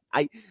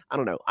 I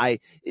don't know.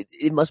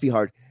 It must be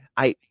hard.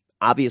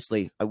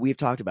 Obviously we've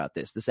talked about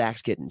this. The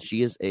Sax Kitten,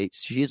 she is a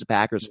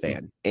Packers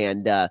fan,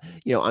 and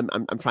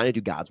I'm trying to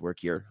do God's work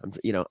here. I'm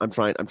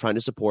trying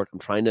to support. I'm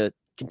trying to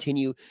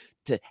continue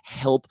to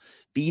help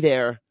be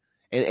there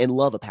and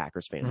love a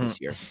Packers fan this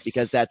year,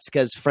 because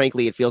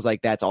frankly it feels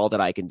like that's all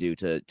that I can do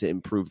to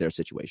improve their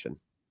situation.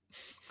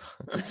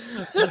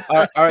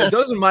 All right,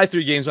 those are my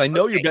 3 games. I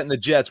know you're betting the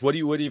Jets. What do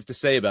you have to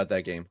say about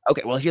that game?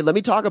 Okay, well, here, let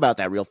me talk about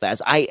that real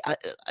fast. I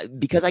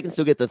because I can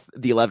still get the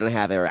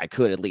 11.5 there. I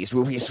could, at least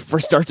when we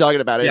first start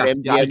talking about it.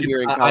 Yeah,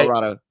 here in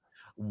Colorado.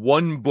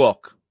 One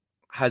book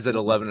has it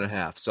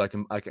 11.5, so I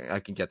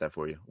can get that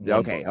for you.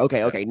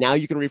 Okay. Now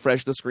you can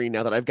refresh the screen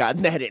now that I've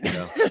gotten that in.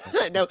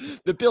 No,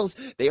 the Bills,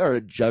 they are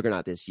a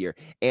juggernaut this year,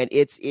 and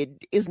it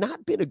has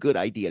not been a good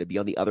idea to be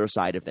on the other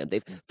side of them.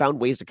 They've found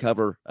ways to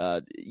cover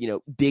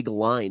big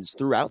lines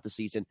throughout the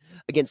season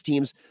against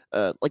teams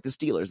like the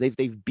Steelers.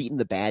 They've beaten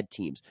the bad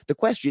teams. The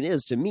question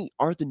is, to me,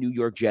 are the New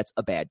York Jets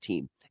a bad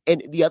team?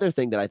 And the other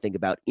thing that I think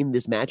about in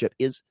this matchup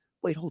is,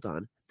 wait, hold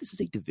on. This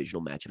is a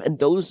divisional matchup, and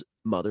those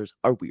mothers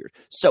are weird.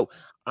 So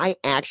I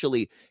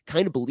actually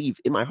kind of believe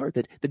in my heart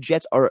that the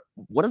Jets are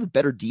one of the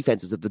better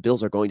defenses that the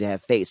Bills are going to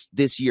have faced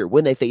this year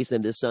when they face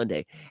them this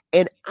Sunday.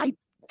 And I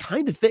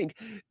kind of think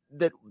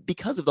that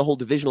because of the whole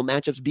divisional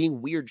matchups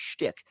being weird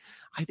shtick,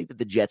 I think that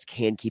the Jets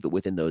can keep it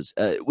within those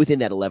within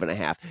that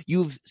 11.5.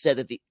 You've said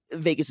that the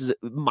Vegas is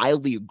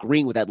mildly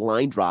agreeing with that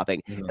line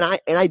dropping, and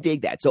I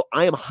dig that. So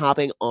I am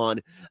hopping on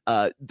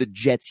the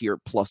Jets here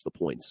plus the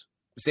points.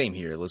 Same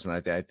here. Listen,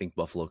 I think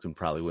Buffalo can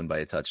probably win by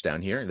a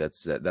touchdown here.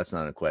 That's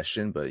not a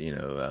question. But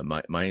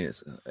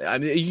minus. I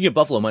mean, you can get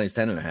Buffalo minus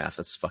 10.5.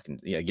 That's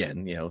fucking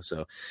again.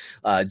 So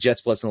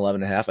Jets plus an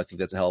 11.5. I think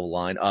that's a hell of a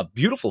line.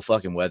 Beautiful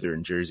fucking weather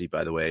in Jersey,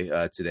 by the way.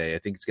 Today, I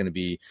think it's going to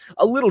be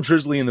a little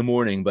drizzly in the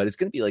morning, but it's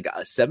going to be like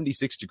a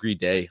 76-degree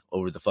day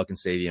over the fucking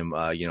stadium.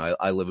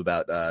 I live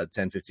about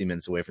 10-15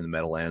 minutes away from the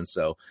Meadowlands,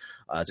 so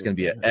it's going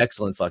to be an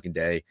excellent fucking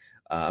day.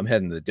 I'm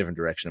heading in a different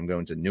direction. I'm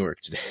going to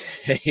Newark today.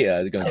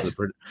 Going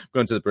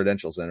to the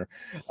Prudential Center.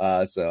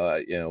 I'll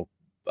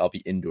be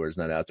indoors,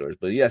 not outdoors.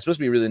 But yeah, it's supposed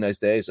to be a really nice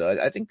day. So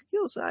I think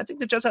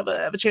the Jets have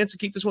a chance to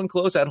keep this one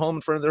close at home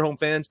in front of their home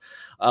fans.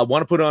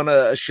 Want to put on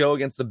a show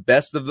against the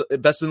best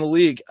in the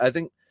league. I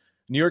think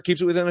New York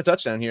keeps it within a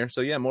touchdown here. So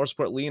yeah, more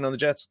support lean on the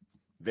Jets.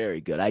 Very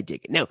good. I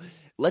dig it. Now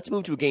let's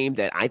move to a game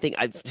that I think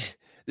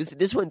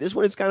This one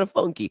is kind of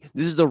funky.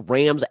 This is the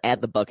Rams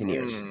at the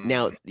Buccaneers.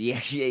 Now,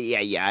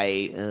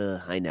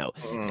 I know.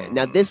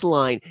 Now, this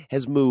line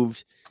has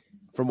moved,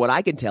 from what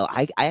I can tell.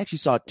 I actually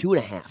saw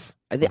 2.5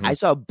 I think I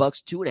saw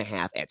Bucks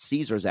 2.5 at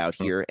Caesars out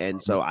here,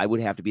 and so I would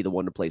have to be the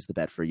one to place the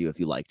bet for you if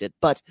you liked it.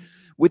 But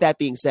with that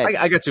being said,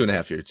 I got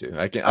 2.5 here too.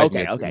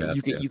 Okay.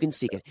 You can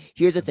seek it.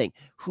 Here's the thing: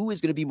 who is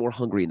going to be more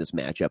hungry in this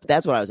matchup?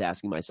 That's what I was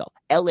asking myself.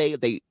 LA,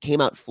 they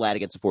came out flat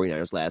against the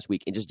 49ers last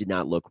week and just did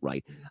not look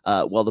right.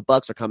 While the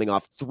Bucks are coming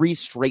off 3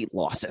 straight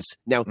losses.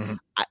 Now,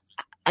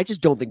 I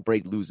just don't think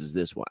Brady loses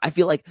this one. I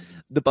feel like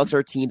the Bucks are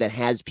a team that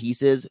has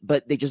pieces,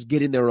 but they just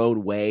get in their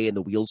own way and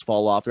the wheels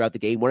fall off throughout the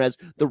game. Whereas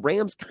the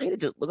Rams kind of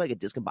just look like a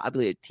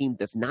discombobulated team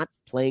that's not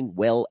playing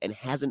well and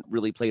hasn't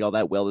really played all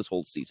that well this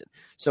whole season.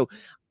 So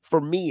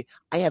for me,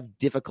 I have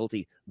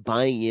difficulty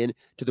buying in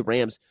to the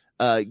Rams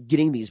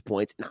getting these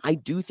points. And I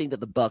do think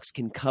that the Bucks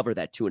can cover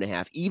that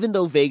 2.5, even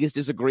though Vegas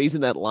disagrees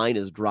and that line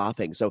is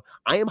dropping. So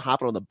I am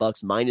hopping on the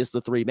Bucks minus the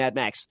 3. Mad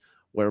Max,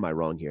 where am I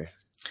wrong here?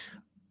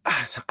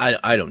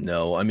 I don't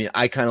know. I mean,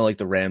 I kind of like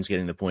the Rams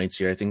getting the points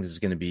here. I think this is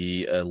going to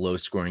be a low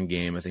scoring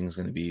game. I think it's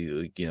going to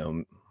be,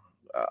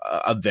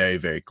 a very,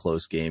 very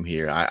close game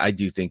here. I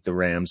do think the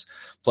Rams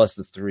plus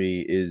the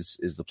 3 is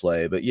the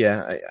play. But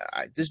yeah,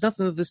 there's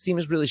nothing that this team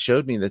has really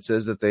showed me that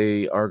says that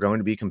they are going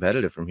to be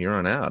competitive from here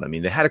on out. I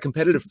mean, they had a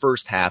competitive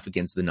first half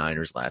against the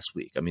Niners last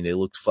week. I mean, they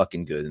looked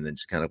fucking good and then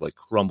just kind of like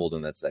crumbled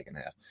in that second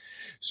half.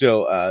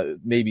 So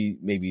maybe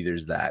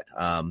there's that.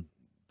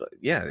 But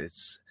yeah,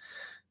 it's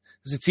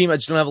a team I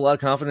just don't have a lot of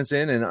confidence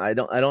in, and I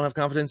don't have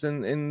confidence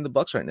in the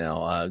Bucks right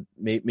now.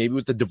 Maybe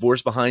with the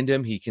divorce behind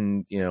him, he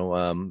can,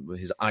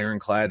 his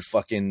ironclad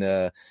fucking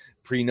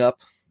prenup,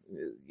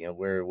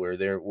 where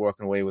they're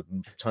walking away with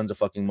tons of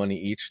fucking money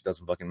each.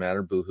 Doesn't fucking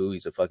matter. Boo-hoo.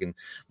 He's a fucking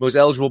most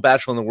eligible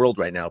bachelor in the world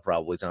right now,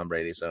 probably Tom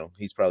Brady. So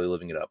he's probably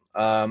living it up.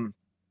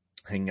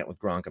 Hanging out with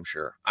Gronk, I'm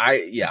sure.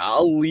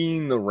 I'll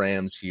lean the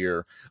Rams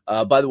here.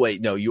 By the way,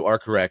 no, you are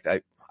correct.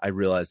 I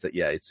realized that,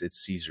 it's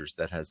Caesars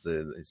that has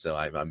so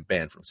I'm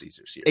banned from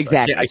Caesars here. So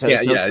exactly.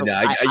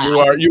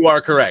 You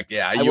are correct.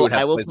 Yeah. I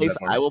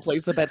will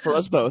place the bet for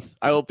us both.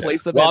 I will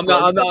place the bet. I'm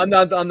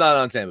not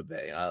on Tampa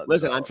Bay.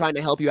 Listen, I'm trying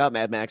to help you out,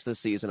 Mad Max, this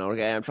season.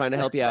 Okay. I'm trying to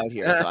help you out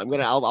here. So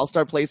I'll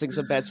start placing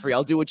some bets for you.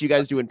 I'll do what you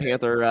guys do in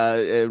Panther,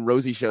 and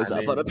Rosie shows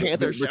up on a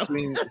Panther show.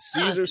 Between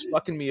Caesars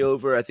fucking me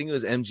over, I think it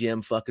was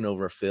MGM fucking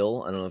over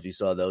Phil. I don't know if you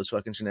saw those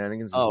fucking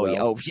shenanigans.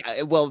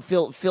 Yeah. Well,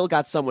 Phil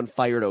got someone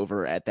fired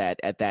over at that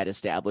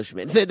establishment.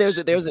 There's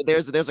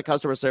a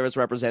customer service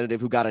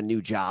representative who got a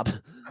new job.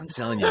 I'm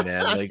telling you,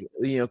 man.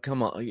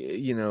 Come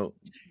on.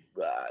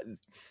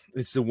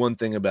 It's the one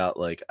thing about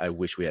I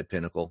wish we had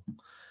Pinnacle.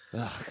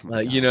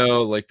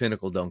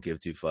 Pinnacle don't give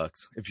 2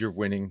 fucks. If you're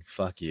winning,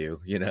 fuck you.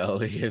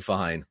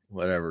 Fine,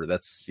 whatever.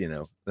 That's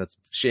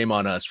shame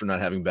on us for not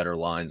having better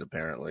lines.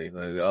 Apparently,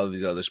 all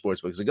these other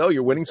sports books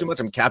you're winning so much,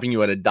 I'm capping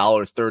you at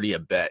 $1.30 a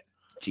bet.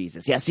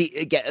 Jesus. Yeah. See,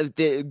 again,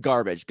 the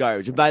garbage.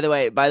 And by the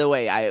way,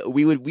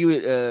 we would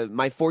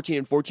my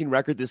 14-14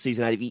 record this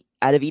season.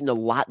 I'd have eaten a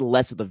lot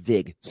less of the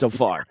vig so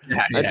far.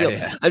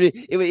 I mean,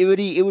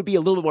 it would be a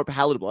little bit more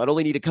palatable. I'd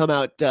only need to come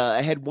out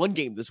ahead 1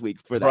 game this week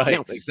for that. Right.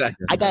 Now,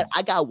 exactly.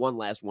 I got one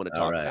last one to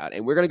talk about,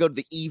 and we're gonna go to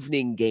the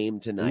evening game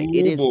tonight. Ooh,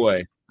 it is.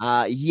 Boy.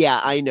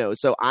 I know.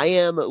 So I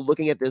am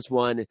looking at this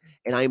one,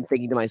 and I am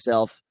thinking to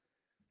myself,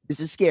 this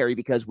is scary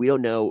because we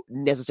don't know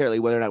necessarily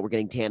whether or not we're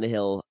getting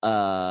Tannehill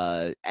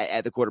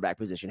at the quarterback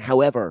position.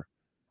 However,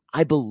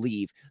 I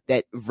believe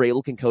that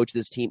Vrabel can coach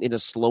this team into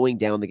slowing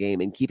down the game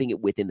and keeping it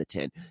within the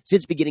 10.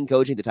 Since beginning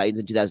coaching the Titans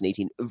in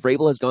 2018,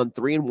 Vrabel has gone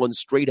 3-1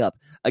 straight up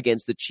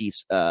against the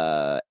Chiefs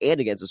and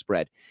against the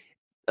spread.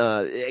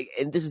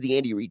 And this is the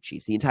Andy Reid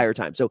Chiefs the entire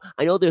time. So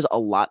I know there's a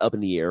lot up in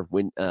the air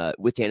when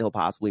with Tannehill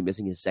possibly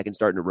missing his second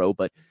start in a row,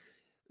 but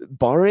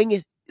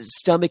barring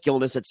stomach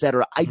illness,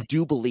 etc., I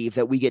do believe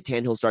that we get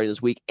Tannehill starting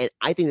this week, and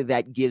I think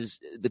that gives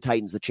the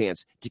Titans the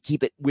chance to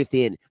keep it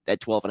within that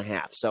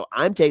 12.5. So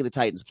I'm taking the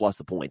Titans plus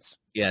the points.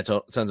 Yeah,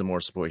 tons of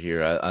more support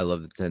here. I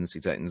love the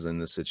Tennessee Titans in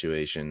this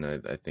situation.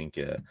 I think,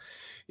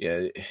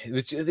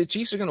 the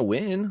Chiefs are going to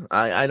win.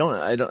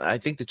 I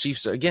think the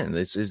Chiefs again.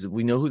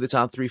 We know who the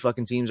top 3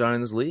 fucking teams are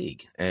in this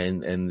league,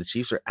 and the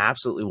Chiefs are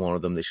absolutely one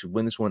of them. They should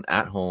win this one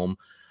at home.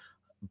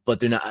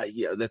 But they're not.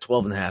 That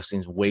 12.5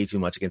 seems way too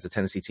much against a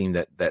Tennessee team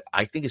that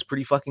I think is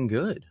pretty fucking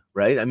good,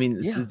 right? I mean,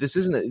 this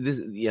isn't.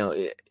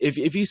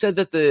 If you said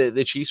that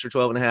the Chiefs are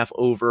 12.5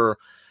 over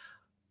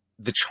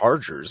the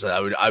Chargers,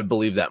 I'd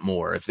believe that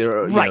more. If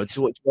they're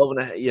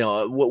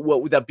 12.5,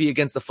 what would that be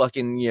against the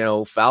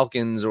fucking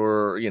Falcons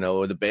or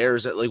the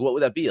Bears? What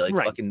would that be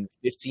fucking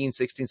 15,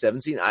 16,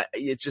 17?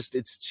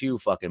 It's too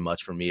fucking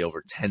much for me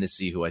over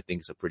Tennessee, who I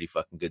think is a pretty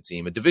fucking good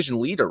team, a division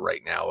leader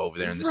right now over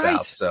there in the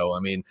South. So I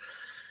mean.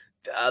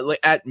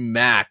 At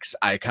max,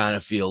 I kind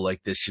of feel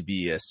like this should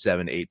be a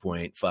 7-8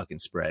 point fucking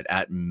spread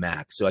at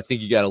max. So I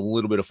think you got a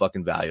little bit of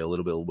fucking value, a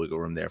little bit of wiggle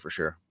room there for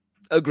sure.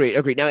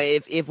 Agreed. Now,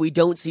 if we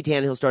don't see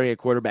Tannehill starting at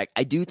quarterback,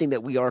 I do think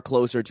that we are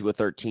closer to a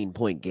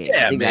 13-point game.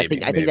 Yeah, I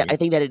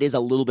think that it is a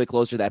little bit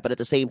closer to that. But at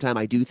the same time,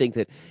 I do think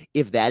that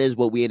if that is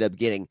what we end up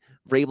getting,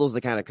 Vrabel's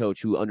the kind of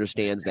coach who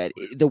understands that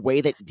the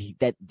way that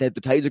the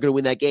Titans are going to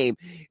win that game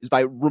is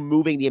by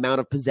removing the amount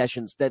of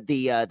possessions that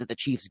the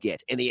Chiefs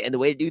get, and the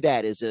way to do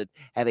that is to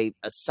have a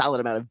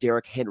solid amount of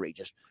Derrick Henry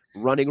just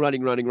running,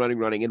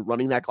 and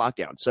running that clock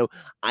down. So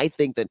I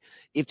think that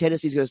if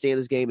Tennessee's going to stay in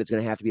this game, it's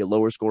going to have to be a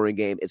lower scoring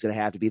game. It's going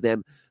to have to be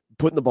them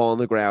putting the ball on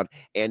the ground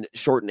and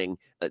shortening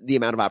the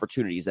amount of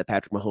opportunities that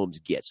Patrick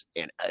Mahomes gets.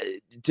 And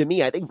to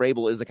me, I think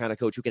Vrabel is the kind of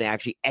coach who can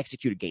actually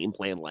execute a game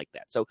plan like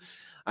that. So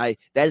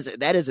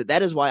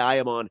that is why I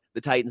am on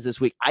the Titans this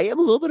week. I am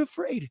a little bit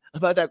afraid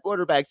about that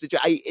quarterback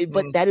situation,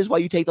 but that is why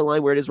you take the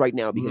line where it is right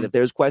now, because if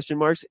there's question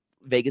marks,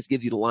 Vegas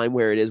gives you the line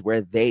where it is,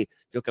 where they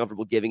feel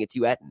comfortable giving it to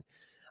you at.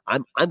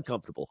 And I'm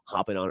comfortable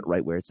hopping on it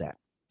right where it's at.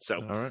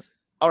 So,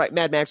 all right,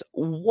 Mad Max,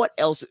 what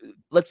else?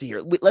 Let's see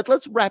here.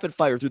 Let's rapid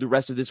fire through the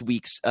rest of this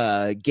week's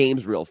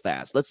games real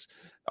fast.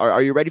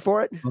 Are you ready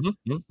for it?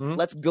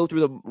 Let's go through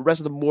the rest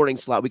of the morning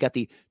slot. We got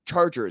the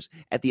Chargers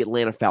at the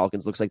Atlanta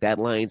Falcons. Looks like that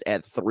line's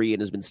at 3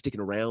 and has been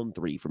sticking around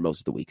 3 for most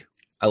of the week.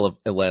 I love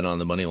Atlanta on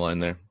the money line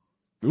there.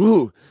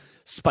 Ooh,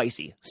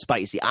 spicy.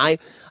 I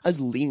was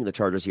leaning the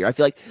Chargers here. I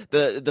feel like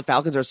the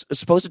Falcons are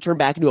supposed to turn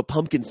back into a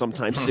pumpkin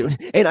sometime soon,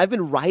 and I've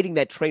been riding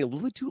that train a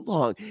little bit too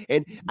long,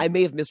 and I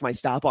may have missed my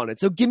stop on it.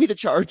 So give me the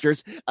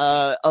Chargers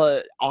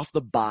off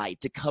the bye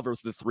to cover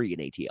the 3 in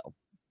ATL.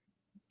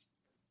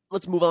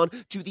 Let's move on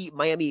to the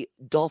Miami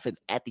Dolphins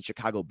at the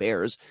Chicago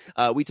Bears.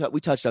 We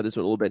touched on this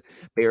one a little bit.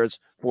 Bears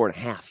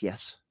 4.5.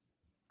 Yes.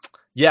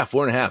 Yeah,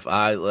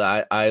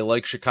 4.5. I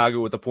like Chicago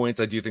with the points.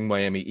 I do think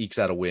Miami ekes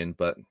out a win,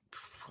 but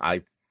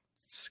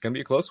it's going to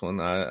be a close one.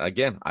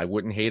 Again, I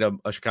wouldn't hate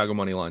a Chicago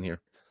money line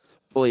here.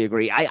 Fully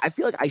agree. I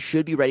feel like I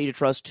should be ready to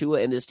trust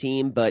Tua in this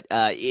team, but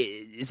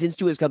since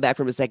Tua has come back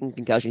from a second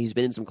concussion, he's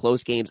been in some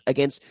close games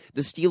against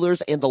the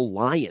Steelers and the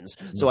Lions.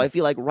 So I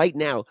feel like right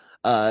now,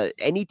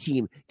 any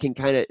team can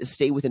kind of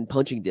stay within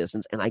punching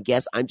distance, and I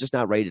guess I'm just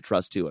not ready to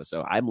trust Tua.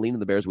 So I'm leaning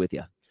the Bears with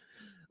you.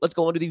 Let's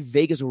go on to the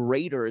Vegas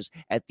Raiders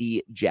at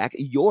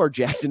your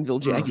Jacksonville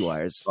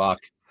Jaguars. Fuck.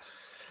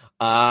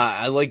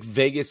 I like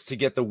Vegas to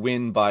get the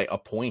win by a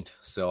point,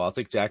 so I'll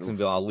take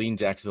Jacksonville. I'll lean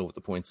Jacksonville with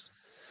the points.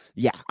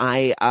 Yeah,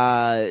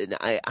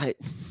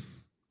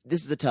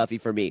 this is a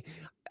toughie for me.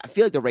 I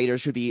feel like the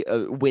Raiders should be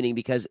winning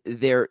because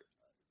they're,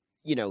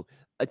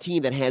 a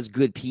team that has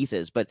good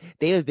pieces, but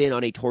they have been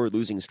on a torrid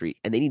losing streak,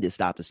 and they need to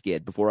stop the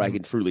skid before I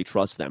can truly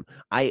trust them.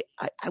 I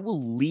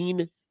will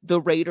lean the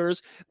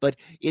Raiders, but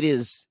it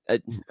is. I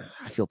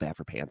feel bad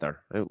for Panther.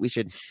 We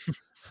should.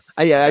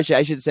 I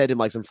should send him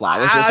like some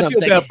flowers. Or something. I feel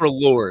bad for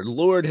Lord.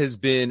 Lord has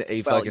been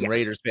a fucking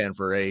Raiders fan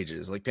for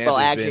ages. Like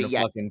Panther's been a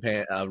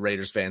fucking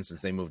Raiders fan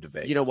since they moved to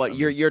Vegas. You know what?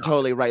 You're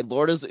totally right.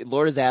 Lord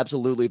is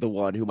absolutely the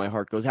one who my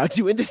heart goes out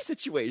to in this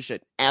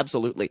situation.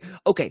 Absolutely.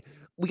 Okay,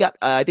 we got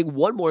I think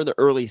one more in the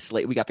early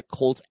slate. We got the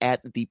Colts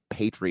at the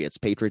Patriots.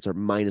 Patriots are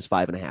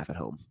 -5.5 at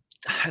home.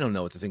 I don't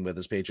know what to think about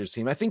this Patriots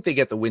team. I think they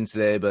get the win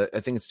today, but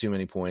I think it's too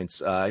many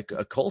points.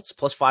 Colts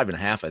 +5.5,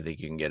 I think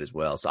you can get as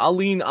well. So I'll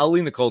lean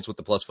the Colts with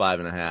the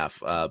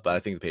 +5.5, but I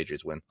think the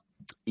Patriots win.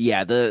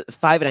 Yeah, the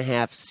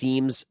 5.5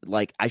 seems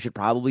like I should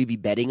probably be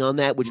betting on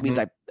that, which means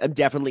I'm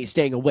definitely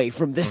staying away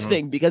from this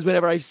thing, because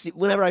whenever I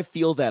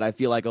feel that, I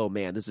feel like, oh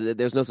man,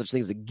 there's no such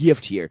thing as a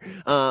gift here.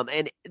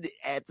 And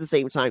at the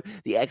same time,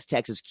 the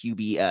ex-Texas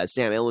QB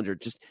Sam Ehlinger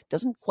just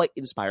doesn't quite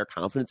inspire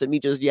confidence in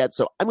me just yet.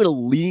 So I'm going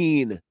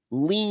to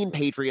lean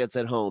Patriots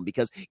at home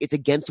because it's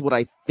against what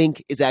I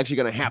think is actually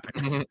going to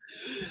happen.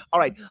 All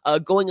right,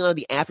 going on to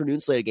the afternoon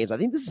slate of games. I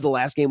think this is the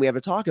last game we have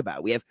to talk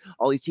about. We have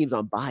all these teams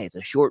on bye. It's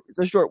a short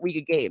week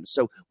of games.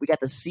 So we got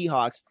the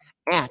Seahawks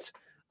at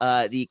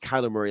the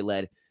Kyler Murray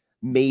led,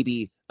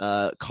 maybe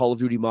Call of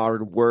Duty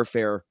Modern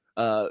Warfare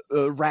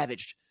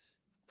ravaged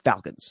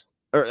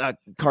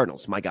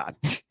Cardinals. My God,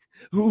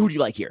 who do you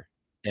like here?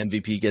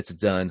 MVP gets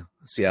it done.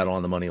 Seattle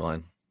on the money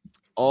line.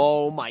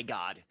 Oh my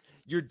God.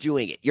 You're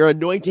doing it. You're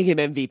anointing him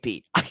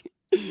MVP.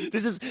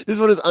 This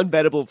one is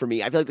unbettable for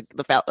me. I feel like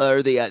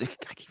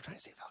I keep trying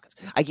to say Falcons.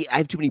 I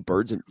have too many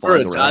birds and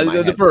birds.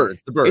 The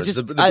birds. The birds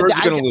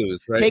are going to lose.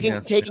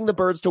 Right? Taking the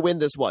birds to win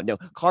this one. No,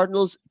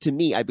 Cardinals to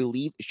me, I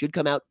believe, should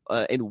come out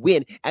and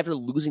win after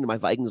losing to my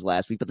Vikings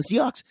last week. But the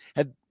Seahawks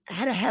have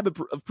had a habit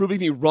of proving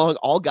me wrong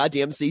all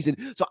goddamn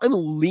season. So I'm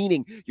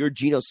leaning your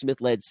Geno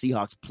Smith-led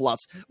Seahawks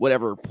plus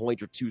whatever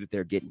point or two that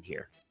they're getting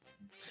here.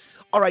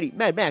 Alrighty,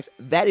 Mad Max,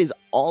 that is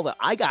all that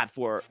I got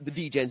for the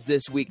D-Gens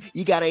this week.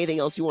 You got anything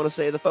else you want to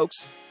say to the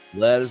folks?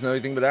 Let us know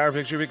anything but our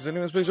picture, because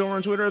anyone's picture over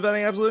on Twitter about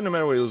any absolute, no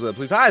matter where you listen.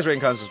 Please highest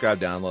rate, comment, subscribe,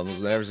 download,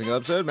 listen to every single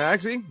episode.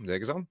 Maxie,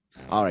 take us home.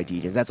 All right,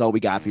 DJs, that's all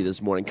we got for you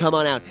this morning. Come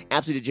on out,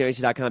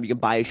 AbsoluteDegeneracy.com. You can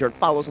buy a shirt.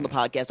 Follow us on the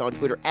podcast on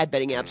Twitter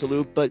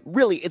 @BettingAbsolute. But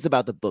really, it's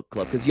about the book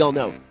club, because y'all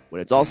know,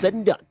 when it's all said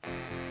and done,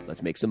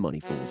 let's make some money,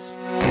 fools.